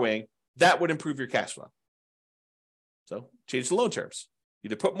you're borrowing, that would improve your cash flow. So change the loan terms.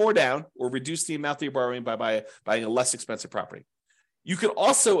 Either put more down or reduce the amount that you're borrowing by buying a less expensive property. You can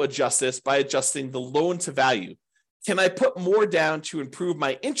also adjust this by adjusting the loan to value. Can I put more down to improve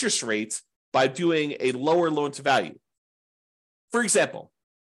my interest rates by doing a lower loan to value? For example,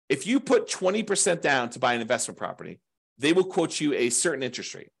 if you put 20% down to buy an investment property, they will quote you a certain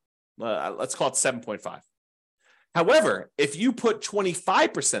interest rate. Let's call it 7.5. However, if you put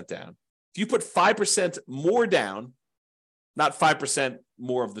 25% down, if you put 5% more down, not 5%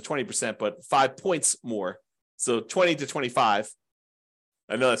 more of the 20%, but 5 points more. So 20 to 25.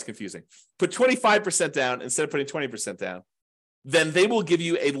 I know that's confusing. Put 25% down instead of putting 20% down. then they will give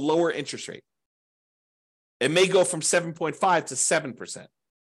you a lower interest rate. It may go from 7.5 to 7%.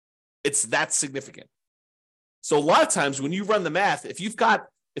 It's that significant. So a lot of times when you run the math, if you've got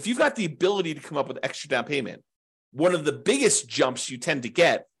the ability to come up with extra down payment, one of the biggest jumps you tend to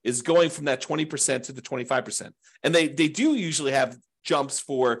get is going from that 20% to the 25%. And they do usually have jumps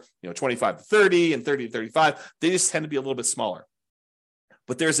for 25 to 30 and 30 to 35. They just tend to be a little bit smaller.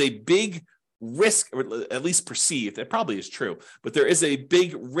 But there's a big risk, or at least perceived, it probably is true, but there is a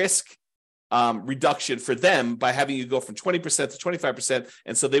big risk reduction for them by having you go from 20% to 25%.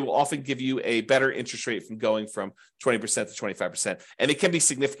 And so they will often give you a better interest rate from going from 20% to 25%. And it can be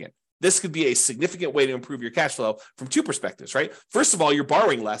significant. This could be a significant way to improve your cash flow from two perspectives, right? First of all, you're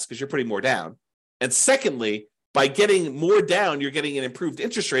borrowing less because you're putting more down. And secondly, by getting more down, you're getting an improved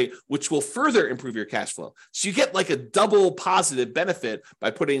interest rate, which will further improve your cash flow. So you get like a double positive benefit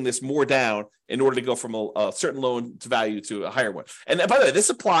by putting this more down in order to go from a certain loan to value to a higher one. And by the way, this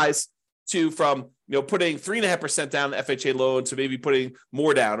applies to from putting 3.5% down the FHA loan to maybe putting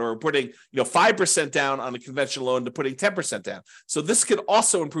more down, or putting 5% down on a conventional loan to putting 10% down. So this could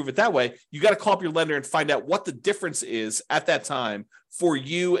also improve it that way. You got to call up your lender and find out what the difference is at that time for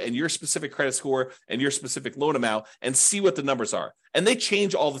you and your specific credit score and your specific loan amount, and see what the numbers are. And they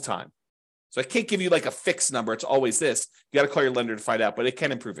change all the time. So I can't give you like a fixed number. It's always this. You got to call your lender to find out, but it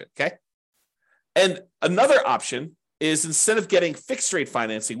can improve it. Okay. And another option is, instead of getting fixed rate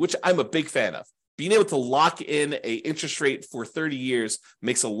financing, which I'm a big fan of, being able to lock in a interest rate for 30 years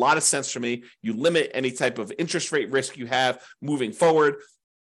makes a lot of sense for me. You limit any type of interest rate risk you have moving forward.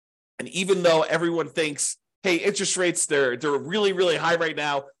 And even though everyone thinks, hey, interest rates, they're really, really high right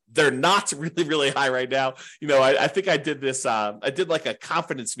now, they're not really, really high right now. I think I did this. I did like a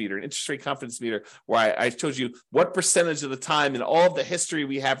confidence meter, an interest rate confidence meter, where I told you what percentage of the time in all of the history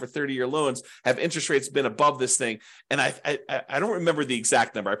we have for 30-year loans have interest rates been above this thing. And I don't remember the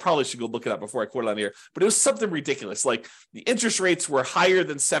exact number. I probably should go look it up before I quote it on here. But it was something ridiculous. Like the interest rates were higher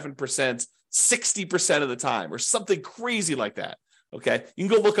than 7%, 60% of the time, or something crazy like that. Okay, you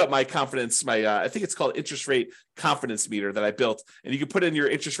can go look up my confidence, I think it's called interest rate confidence meter that I built, and you can put in your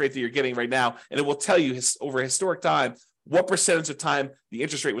interest rate that you're getting right now, and it will tell you over historic time what percentage of time the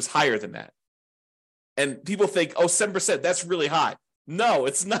interest rate was higher than that. And people think, 7%, that's really high. No,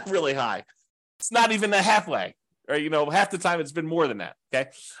 it's not really high. It's not even a halfway, or half the time it's been more than that.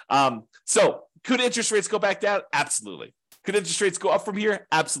 Okay, so could interest rates go back down? Absolutely. Could interest rates go up from here?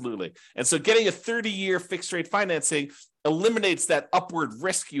 Absolutely. And so getting a 30-year fixed rate financing eliminates that upward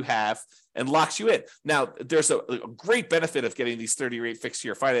risk you have and locks you in. Now, there's a great benefit of getting these 30-year fixed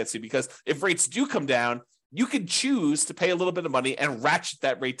year financing, because if rates do come down, you can choose to pay a little bit of money and ratchet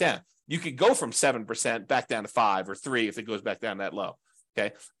that rate down. You could go from 7% back down to 5 or 3 if it goes back down that low.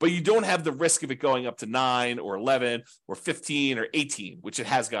 Okay. But you don't have the risk of it going up to 9 or 11 or 15 or 18, which it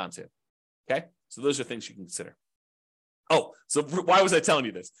has gone to. Okay. So those are things you can consider. So why was I telling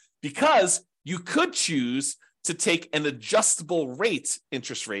you this? Because you could choose to take an adjustable rate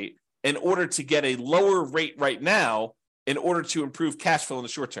interest rate in order to get a lower rate right now in order to improve cash flow in the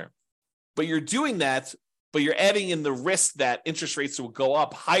short term. But you're doing that, but you're adding in the risk that interest rates will go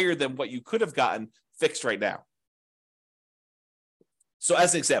up higher than what you could have gotten fixed right now. So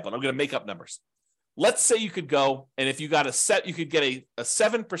as an example, I'm going to make up numbers. Let's say you could go, and if you got you could get a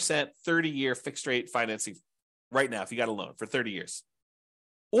 7% 30-year fixed rate financing right now if you got a loan for 30 years.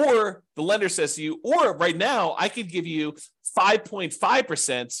 Or the lender says to you, or right now, I could give you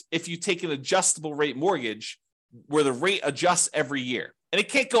 5.5% if you take an adjustable rate mortgage where the rate adjusts every year. And it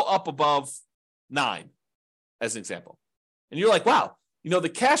can't go up above 9, as an example. And you're like, wow, the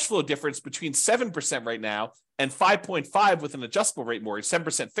cash flow difference between 7% right now and 5.5 with an adjustable rate mortgage,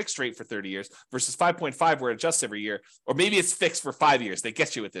 7% fixed rate for 30 years versus 5.5 where it adjusts every year, or maybe it's fixed for 5 years. They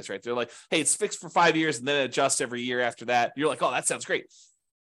get you with this, right? They're like, hey, it's fixed for 5 years and then it adjusts every year after that. You're like, oh, that sounds great.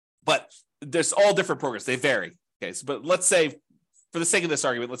 But there's all different programs. They vary. Okay. So, but let's say, for the sake of this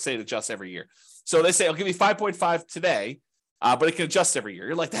argument, let's say it adjusts every year. So they say, I'll give you 5.5 today, but it can adjust every year.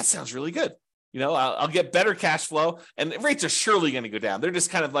 You're like, that sounds really good. I'll get better cash flow, and rates are surely going to go down. They're just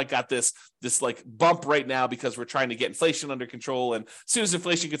kind of like got this like bump right now because we're trying to get inflation under control. And as soon as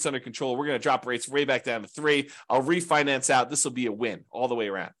inflation gets under control, we're going to drop rates way back down to 3. I'll refinance out. This will be a win all the way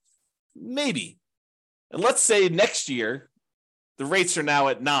around. Maybe. And let's say next year, the rates are now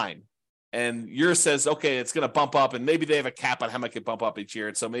at 9, and yours says, okay, it's going to bump up, and maybe they have a cap on how much it bump up each year.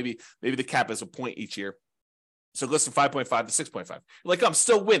 And so maybe the cap is a point each year. So it goes from 5.5 to 6.5. You're like, I'm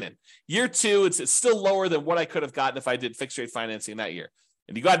still winning. Year 2, it's still lower than what I could have gotten if I did fixed rate financing that year.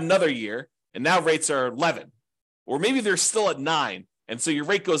 And you got another year, and now rates are 11. Or maybe they're still at 9. And so your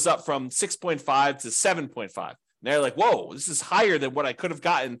rate goes up from 6.5 to 7.5. And they're like, whoa, this is higher than what I could have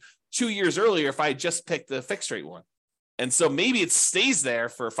gotten 2 years earlier if I had just picked the fixed rate one. And so maybe it stays there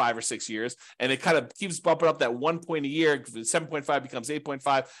for 5 or 6 years, and it kind of keeps bumping up that 1 point a year. 7.5 becomes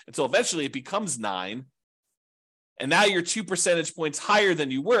 8.5 until eventually it becomes 9. And now you're 2 percentage points higher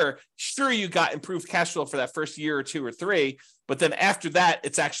than you were. Sure, you got improved cash flow for that first year or 2 or 3, but then after that,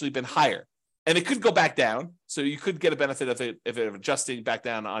 it's actually been higher. And it could go back down. So you could get a benefit of it if it adjusting back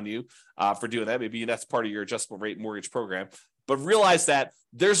down on you for doing that. Maybe that's part of your adjustable rate mortgage program. But realize that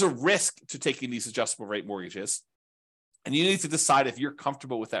there's a risk to taking these adjustable rate mortgages. And you need to decide if you're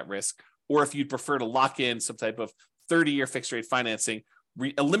comfortable with that risk or if you'd prefer to lock in some type of 30-year fixed rate financing,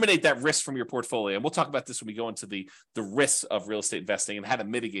 eliminate that risk from your portfolio. And we'll talk about this when we go into the risks of real estate investing and how to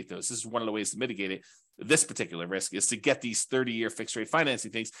mitigate those. This is one of the ways to mitigate it. This particular risk is to get these 30-year fixed rate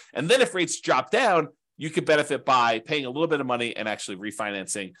financing things. And then if rates drop down, you could benefit by paying a little bit of money and actually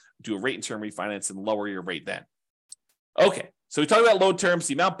refinancing, do a rate and term refinance and lower your rate then. Okay, so we talked about loan terms,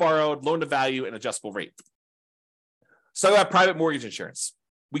 the amount borrowed, loan to value, and adjustable rate. So about private mortgage insurance.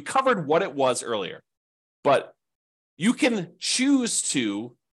 We covered what it was earlier, but you can choose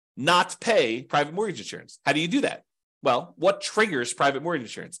to not pay private mortgage insurance. How do you do that? Well, what triggers private mortgage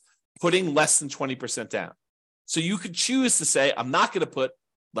insurance? Putting less than 20% down. So you could choose to say, I'm not going to put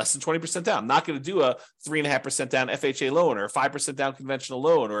less than 20% down. I'm not going to do a 3.5% down FHA loan or a 5% down conventional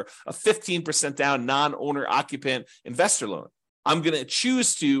loan or a 15% down non-owner occupant investor loan. I'm going to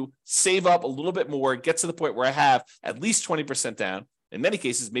choose to save up a little bit more, get to the point where I have at least 20% down, in many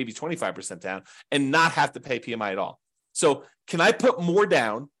cases, maybe 25% down, and not have to pay PMI at all. So can I put more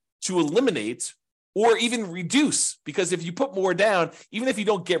down to eliminate or even reduce? Because if you put more down, even if you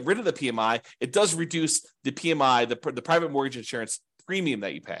don't get rid of the PMI, it does reduce the PMI, the private mortgage insurance premium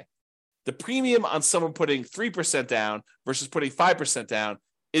that you pay. The premium on someone putting 3% down versus putting 5% down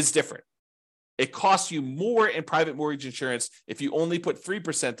is different. It costs you more in private mortgage insurance if you only put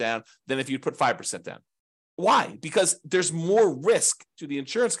 3% down than if you put 5% down. Why? Because there's more risk to the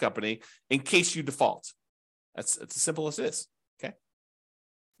insurance company in case you default. It's as simple as it is. Okay.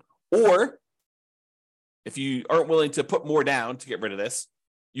 Or if you aren't willing to put more down to get rid of this,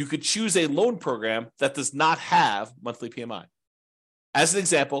 you could choose a loan program that does not have monthly PMI. As an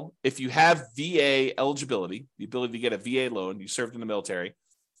example, if you have VA eligibility, the ability to get a VA loan, you served in the military.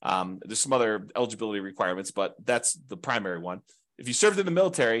 There's some other eligibility requirements, but that's the primary one. If you served in the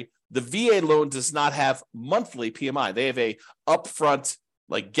military, the VA loan does not have monthly PMI. They have a upfront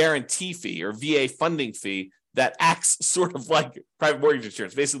like guarantee fee or VA funding fee that acts sort of like private mortgage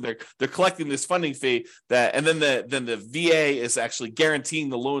insurance. Basically, they're collecting this funding fee and then the VA is actually guaranteeing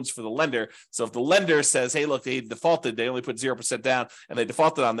the loans for the lender. So if the lender says, hey, look, they defaulted, they only put 0% down and they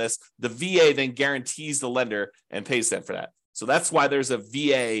defaulted on this, the VA then guarantees the lender and pays them for that. So that's why there's a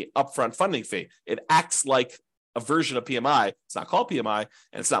VA upfront funding fee. It acts like a version of PMI. It's not called PMI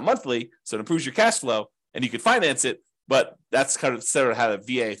and it's not monthly, so it improves your cash flow and you can finance it. But that's kind of sort of how the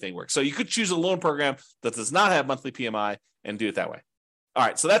VA thing works. So you could choose a loan program that does not have monthly PMI and do it that way. All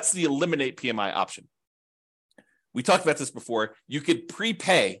right, so that's the eliminate PMI option. We talked about this before. You could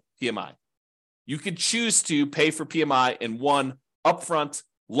prepay PMI. You could choose to pay for PMI in one upfront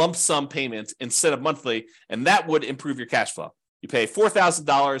lump sum payment instead of monthly, and that would improve your cash flow. You pay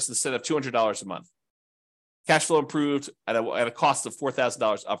 $4,000 instead of $200 a month. Cash flow improved at a cost of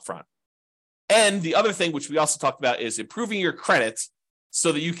 $4,000 upfront. And the other thing, which we also talked about, is improving your credit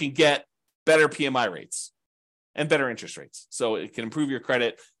so that you can get better PMI rates and better interest rates. So it can improve your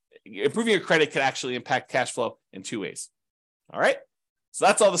credit. Improving your credit can actually impact cash flow in 2 ways. All right. So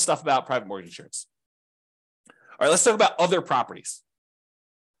that's all the stuff about private mortgage insurance. All right, let's talk about other properties.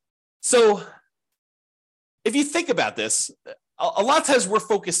 So if you think about this, a lot of times we're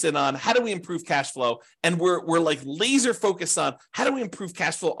focused in on how do we improve cash flow, and we're like laser focused on how do we improve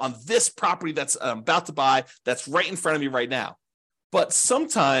cash flow on this property that's I'm about to buy, that's right in front of me right now. But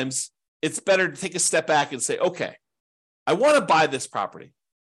sometimes it's better to take a step back and say, okay, I want to buy this property.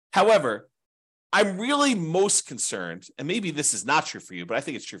 However, I'm really most concerned, and maybe this is not true for you, but I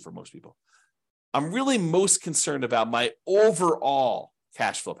think it's true for most people. I'm really most concerned about my overall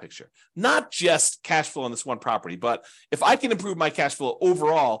cash flow picture, not just cash flow on this one property, but if I can improve my cash flow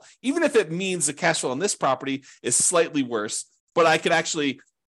overall, even if it means the cash flow on this property is slightly worse, but I can actually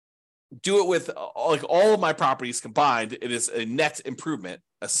do it with like all of my properties combined, it is a net improvement,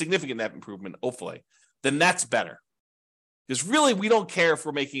 a significant net improvement, hopefully, then that's better. Because really, we don't care if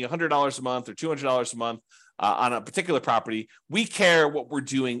we're making $100 a month or $200 a month on a particular property. We care what we're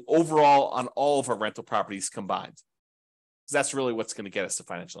doing overall on all of our rental properties combined. That's really what's going to get us to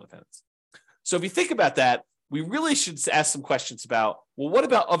financial independence. So if you think about that, we really should ask some questions about, well, what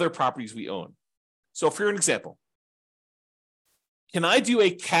about other properties we own? So for an example, can I do a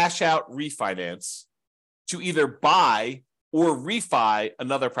cash out refinance to either buy or refi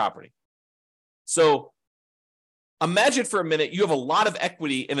another property? So imagine for a minute, you have a lot of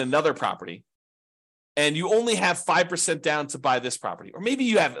equity in another property and you only have 5% down to buy this property. Or maybe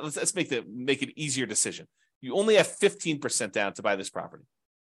you have, let's make it easier decision. You only have 15% down to buy this property,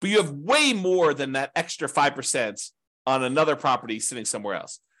 but you have way more than that extra 5% on another property sitting somewhere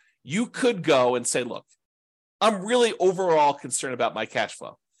else. You could go and say, look, I'm really overall concerned about my cash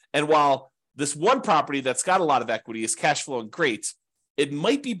flow. And while this one property that's got a lot of equity is cash flowing great, it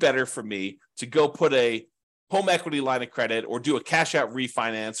might be better for me to go put a home equity line of credit or do a cash out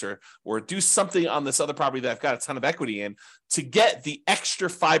refinance or do something on this other property that I've got a ton of equity in to get the extra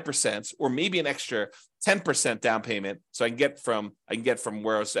 5% or maybe an extra 10% down payment. So I can get from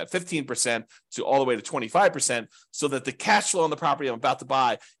where I was at 15% to all the way to 25% so that the cash flow on the property I'm about to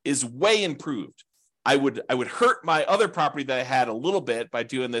buy is way improved. I would hurt my other property that I had a little bit by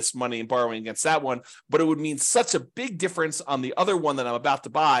doing this money and borrowing against that one, but it would mean such a big difference on the other one that I'm about to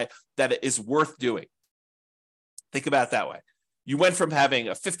buy that it is worth doing. Think about it that way. You went from having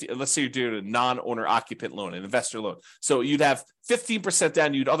let's say you're doing a non-owner occupant loan, an investor loan. So you'd have 15%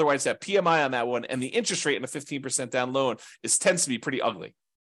 down, you'd otherwise have PMI on that one, and the interest rate in a 15% down loan tends to be pretty ugly.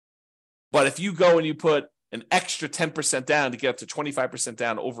 But if you go and you put an extra 10% down to get up to 25%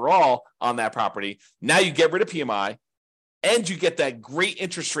 down overall on that property, now you get rid of PMI and you get that great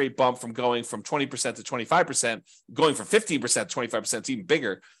interest rate bump from going from 20% to 25%, going from 15% to 25% is even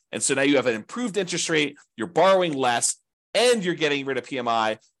bigger. And so now you have an improved interest rate, you're borrowing less, and you're getting rid of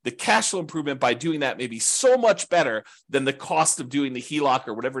PMI. The cash flow improvement by doing that may be so much better than the cost of doing the HELOC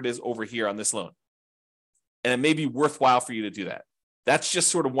or whatever it is over here on this loan. And it may be worthwhile for you to do that. That's just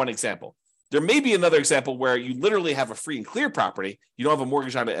sort of one example. There may be another example where you literally have a free and clear property. You don't have a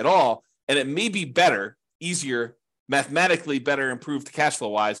mortgage on it at all. And it may be better, easier, mathematically better, improved cash flow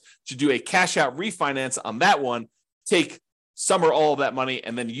wise to do a cash out refinance on that one, take some or all of that money,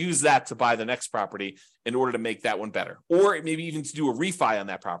 and then use that to buy the next property in order to make that one better. Or maybe even to do a refi on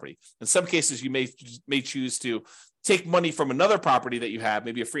that property. In some cases, you may choose to take money from another property that you have,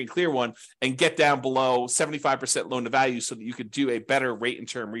 maybe a free and clear one, and get down below 75% loan to value so that you could do a better rate and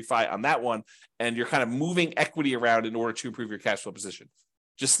term refi on that one. And you're kind of moving equity around in order to improve your cash flow position.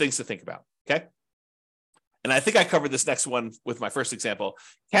 Just things to think about, okay? And I think I covered this next one with my first example,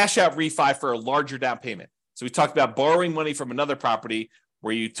 cash out refi for a larger down payment. So we talked about borrowing money from another property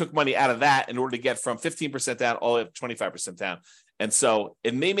where you took money out of that in order to get from 15% down all the way up to 25% down. And so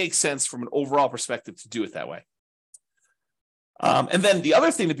it may make sense from an overall perspective to do it that way. And then the other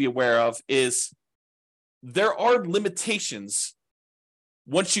thing to be aware of is there are limitations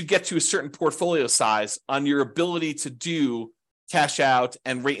once you get to a certain portfolio size on your ability to do cash out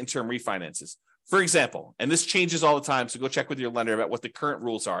and rate and term refinances. For example, and this changes all the time, so go check with your lender about what the current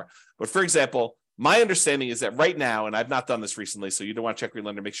rules are. But for example, my understanding is that right now, and I've not done this recently, so you don't want to check with your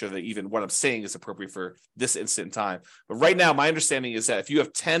lender, make sure that even what I'm saying is appropriate for this instant in time. But right now, my understanding is that if you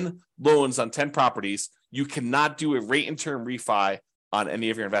have 10 loans on 10 properties, you cannot do a rate and term refi on any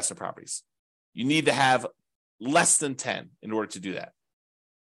of your investment properties. You need to have less than 10 in order to do that.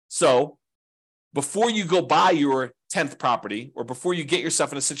 So before you go buy your 10th property, or before you get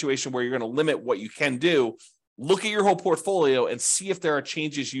yourself in a situation where you're going to limit what you can do, look at your whole portfolio and see if there are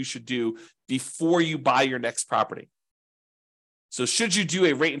changes you should do before you buy your next property. So should you do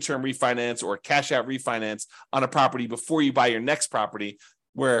a rate and term refinance or a cash out refinance on a property before you buy your next property,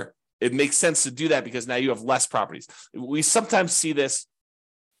 where it makes sense to do that because now you have less properties? We sometimes see this,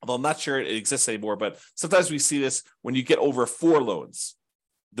 although I'm not sure it exists anymore, but sometimes we see this when you get over 4 loans.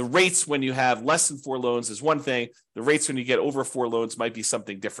 The rates when you have less than 4 loans is one thing. The rates when you get over 4 loans might be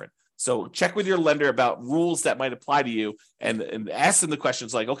something different. So check with your lender about rules that might apply to you and ask them the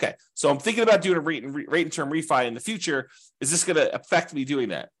questions like, okay, so I'm thinking about doing a rate and term refi in the future. Is this going to affect me doing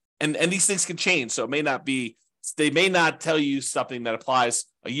that? And these things can change. So they may not tell you something that applies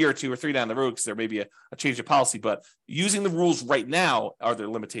a year or 2 or 3 down the road because there may be a change of policy, but using the rules right now, are there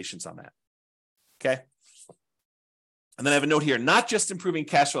limitations on that? Okay. And then I have a note here, not just improving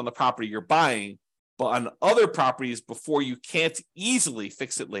cash flow on the property you're buying, but on other properties before you can't easily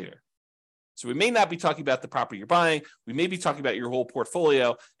fix it later. So we may not be talking about the property you're buying. We may be talking about your whole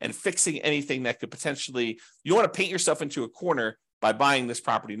portfolio and fixing anything that could potentially, you don't want to paint yourself into a corner by buying this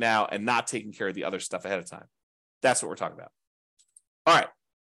property now and not taking care of the other stuff ahead of time. That's what we're talking about. All right.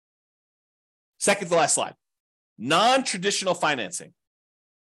 Second to last slide, non-traditional financing.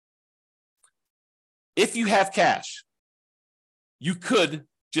 If you have cash, you could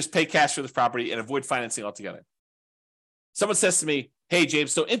just pay cash for this property and avoid financing altogether. Someone says to me, hey,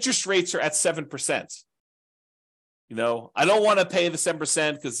 James, so interest rates are at 7%. I don't want to pay the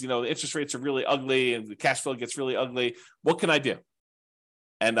 7% because, the interest rates are really ugly and the cash flow gets really ugly. What can I do?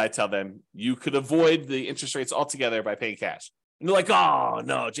 And I tell them, you could avoid the interest rates altogether by paying cash. And they're like, oh,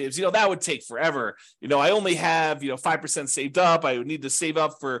 no, James, that would take forever. I only have, 5% saved up. I would need to save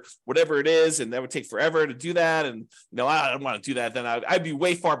up for whatever it is. And that would take forever to do that. And, I don't want to do that. Then I'd be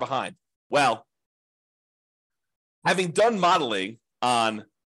way far behind. Well, having done modeling on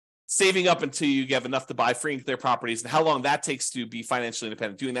saving up until you have enough to buy free and clear properties and how long that takes to be financially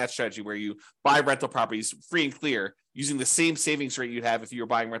independent, doing that strategy where you buy rental properties free and clear using the same savings rate you'd have if you were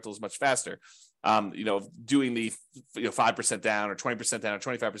buying rentals much faster, doing the 5% down or 20% down or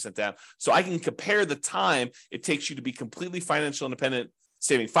 25% down. So I can compare the time it takes you to be completely financial independent,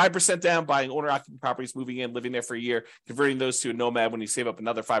 saving 5% down, buying owner-occupied properties, moving in, living there for a year, converting those to a nomad when you save up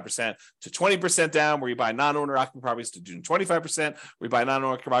another 5%, to 20% down where you buy non-owner-occupied properties, to doing 25% where you buy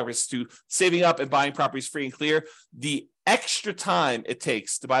non-owner-occupied properties, to saving up and buying properties free and clear. The extra time it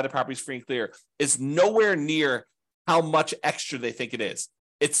takes to buy the properties free and clear is nowhere near how much extra they think it is.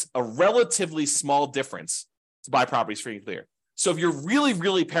 It's a relatively small difference to buy properties free and clear. So if you're really,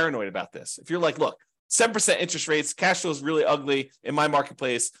 really paranoid about this, if you're like, look, 7% interest rates, cash flow is really ugly in my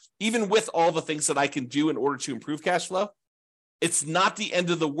marketplace, even with all the things that I can do in order to improve cash flow, it's not the end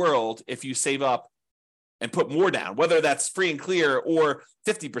of the world if you save up and put more down, whether that's free and clear or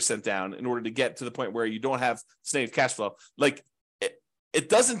 50% down in order to get to the point where you don't have negative cash flow. Like it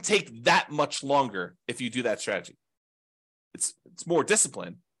doesn't take that much longer if you do that strategy. It's more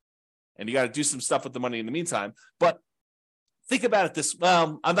discipline, and you got to do some stuff with the money in the meantime. But think about it this.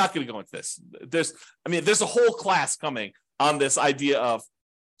 Well, I'm not going to go into this. There's a whole class coming on this idea of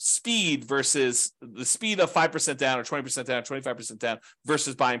speed versus the speed of 5% down or 20% down, 25% down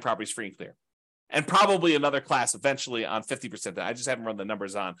versus buying properties free and clear. And probably another class eventually on 50% down. I just haven't run the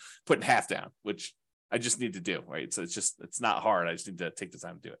numbers on putting half down, which I just need to do, right? So it's not hard. I just need to take the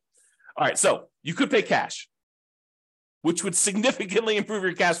time to do it. All right. So you could pay cash, which would significantly improve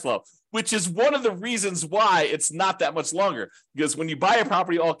your cash flow, which is one of the reasons why it's not that much longer. Because when you buy a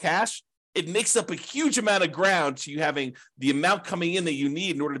property all cash, it makes up a huge amount of ground to you having the amount coming in that you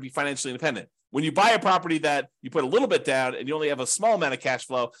need in order to be financially independent. When you buy a property that you put a little bit down and you only have a small amount of cash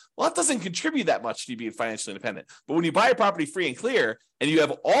flow, well, it doesn't contribute that much to you being financially independent. But when you buy a property free and clear and you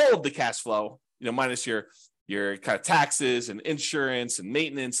have all of the cash flow, minus your kind of taxes and insurance and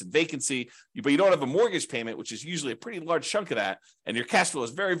maintenance and vacancy, but you don't have a mortgage payment, which is usually a pretty large chunk of that, and your cash flow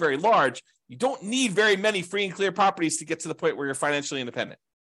is very, very large, you don't need very many free and clear properties to get to the point where you're financially independent.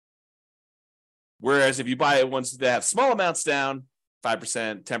 Whereas if you buy ones that have small amounts down,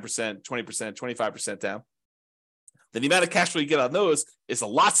 5%, 10%, 20%, 25% down, then the amount of cash flow you get on those is a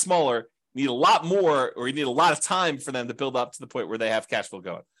lot smaller. You need a lot more, or you need a lot of time for them to build up to the point where they have cash flow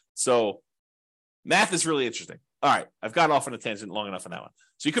going. So math is really interesting. All right, I've gone off on a tangent long enough on that one.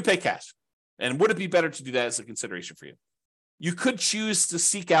 So you could pay cash. And would it be better to do that as a consideration for you? You could choose to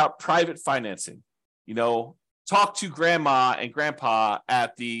seek out private financing. Talk to grandma and grandpa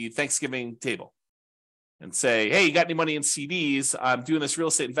at the Thanksgiving table and say, hey, you got any money in CDs? I'm doing this real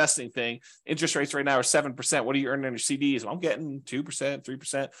estate investing thing. Interest rates right now are 7%. What are you earning on your CDs? Well, I'm getting 2%,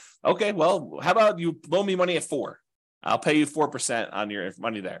 3%. Okay, well, how about you loan me money at 4%? I'll pay you 4% on your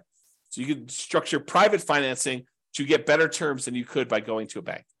money there. So you can structure private financing to get better terms than you could by going to a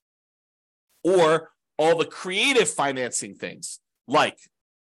bank. Or all the creative financing things like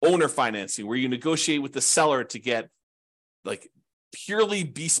owner financing, where you negotiate with the seller to get like purely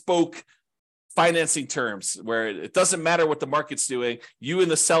bespoke financing terms, where it doesn't matter what the market's doing. You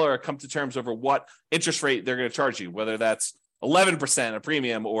and the seller come to terms over what interest rate they're going to charge you, whether that's 11% a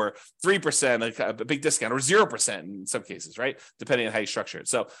premium or 3%, a big discount, or 0% in some cases, right? Depending on how you structure it.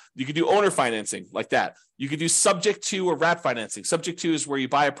 So you could do owner financing like that. You could do subject to or wrap financing. Subject to is where you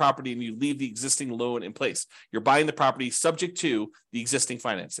buy a property and you leave the existing loan in place. You're buying the property subject to the existing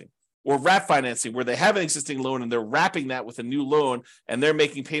financing. Or wrap financing, where they have an existing loan and they're wrapping that with a new loan and they're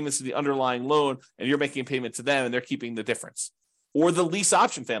making payments to the underlying loan and you're making a payment to them and they're keeping the difference. Or the lease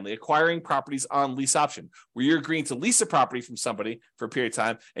option family, acquiring properties on lease option, where you're agreeing to lease a property from somebody for a period of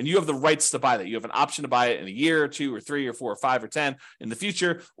time, and you have the rights to buy that. You have an option to buy it in a year or 2 or 3 or 4 or 5 or 10 in the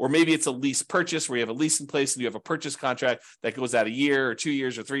future. Or maybe it's a lease purchase where you have a lease in place and you have a purchase contract that goes out a year or 2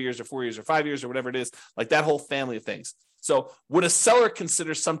 years or 3 years or 4 years or 5 years or whatever it is, like that whole family of things. So would a seller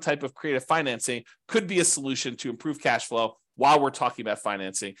consider some type of creative financing could be a solution to improve cash flow while we're talking about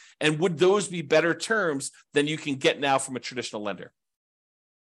financing? And would those be better terms than you can get now from a traditional lender?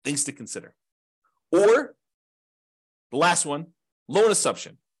 Things to consider. Or the last one, loan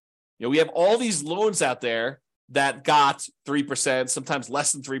assumption. We have all these loans out there that got 3%, sometimes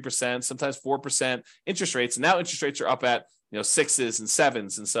less than 3%, sometimes 4% interest rates. And now interest rates are up at 6s and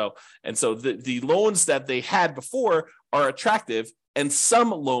 7s. And so the loans that they had before are attractive, and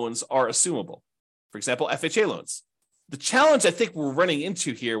some loans are assumable. For example, FHA loans. The challenge I think we're running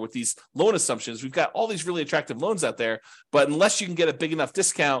into here with these loan assumptions, we've got all these really attractive loans out there, but unless you can get a big enough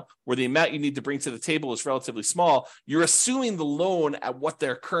discount where the amount you need to bring to the table is relatively small, you're assuming the loan at what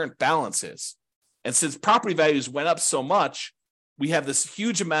their current balance is. And since property values went up so much, we have this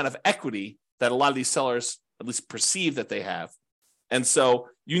huge amount of equity that a lot of these sellers at least perceive that they have. And so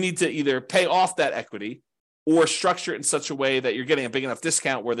you need to either pay off that equity or structure it in such a way that you're getting a big enough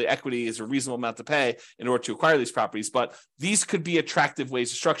discount where the equity is a reasonable amount to pay in order to acquire these properties. But these could be attractive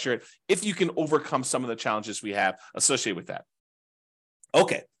ways to structure it if you can overcome some of the challenges we have associated with that.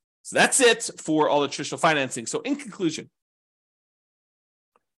 Okay, so that's it for all the traditional financing. So in conclusion,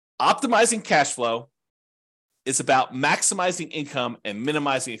 optimizing cash flow is about maximizing income and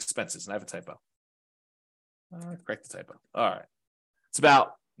minimizing expenses. And I have a typo. Correct the typo. All right. It's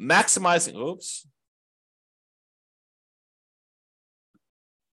about maximizing,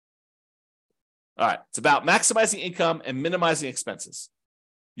 All right. It's about maximizing income and minimizing expenses.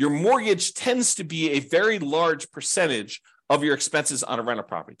 Your mortgage tends to be a very large percentage of your expenses on a rental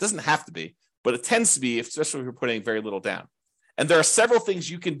property. It doesn't have to be, but it tends to be, especially if you're putting very little down. And there are several things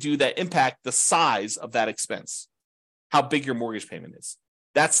you can do that impact the size of that expense, how big your mortgage payment is.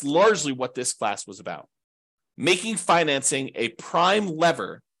 That's largely what this class was about. Making financing a prime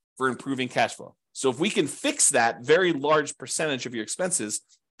lever for improving cash flow. So if we can fix that very large percentage of your expenses,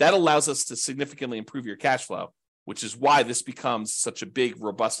 that allows us to significantly improve your cash flow, which is why this becomes such a big,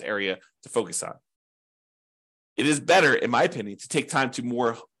 robust area to focus on. It is better, in my opinion, to take time to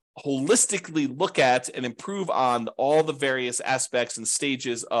more holistically look at and improve on all the various aspects and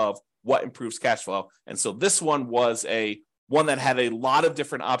stages of what improves cash flow. And so this one was one that had a lot of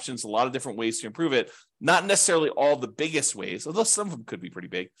different options, a lot of different ways to improve it. Not necessarily all the biggest ways, although some of them could be pretty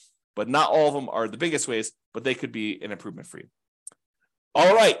big, but not all of them are the biggest ways, but they could be an improvement for you.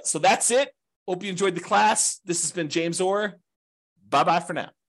 All right, so that's it. Hope you enjoyed the class. This has been James Orr. Bye-bye for now.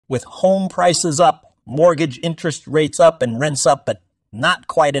 With home prices up, mortgage interest rates up, and rents up, but not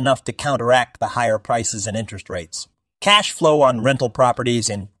quite enough to counteract the higher prices and interest rates. Cash flow on rental properties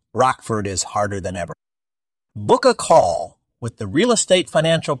in Rockford is harder than ever. Book a call with the Real Estate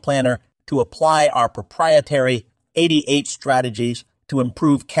Financial Planner to apply our proprietary 88 strategies to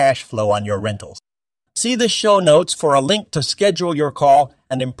improve cash flow on your rentals. See the show notes for a link to schedule your call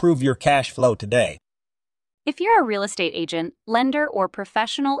and improve your cash flow today. If you're a real estate agent, lender, or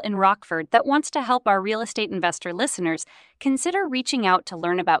professional in Rockford that wants to help our real estate investor listeners, consider reaching out to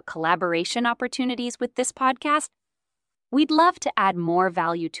learn about collaboration opportunities with this podcast. We'd love to add more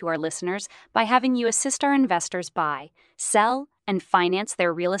value to our listeners by having you assist our investors buy, sell, and finance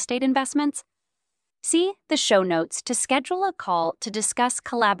their real estate investments. See the show notes to schedule a call to discuss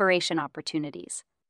collaboration opportunities.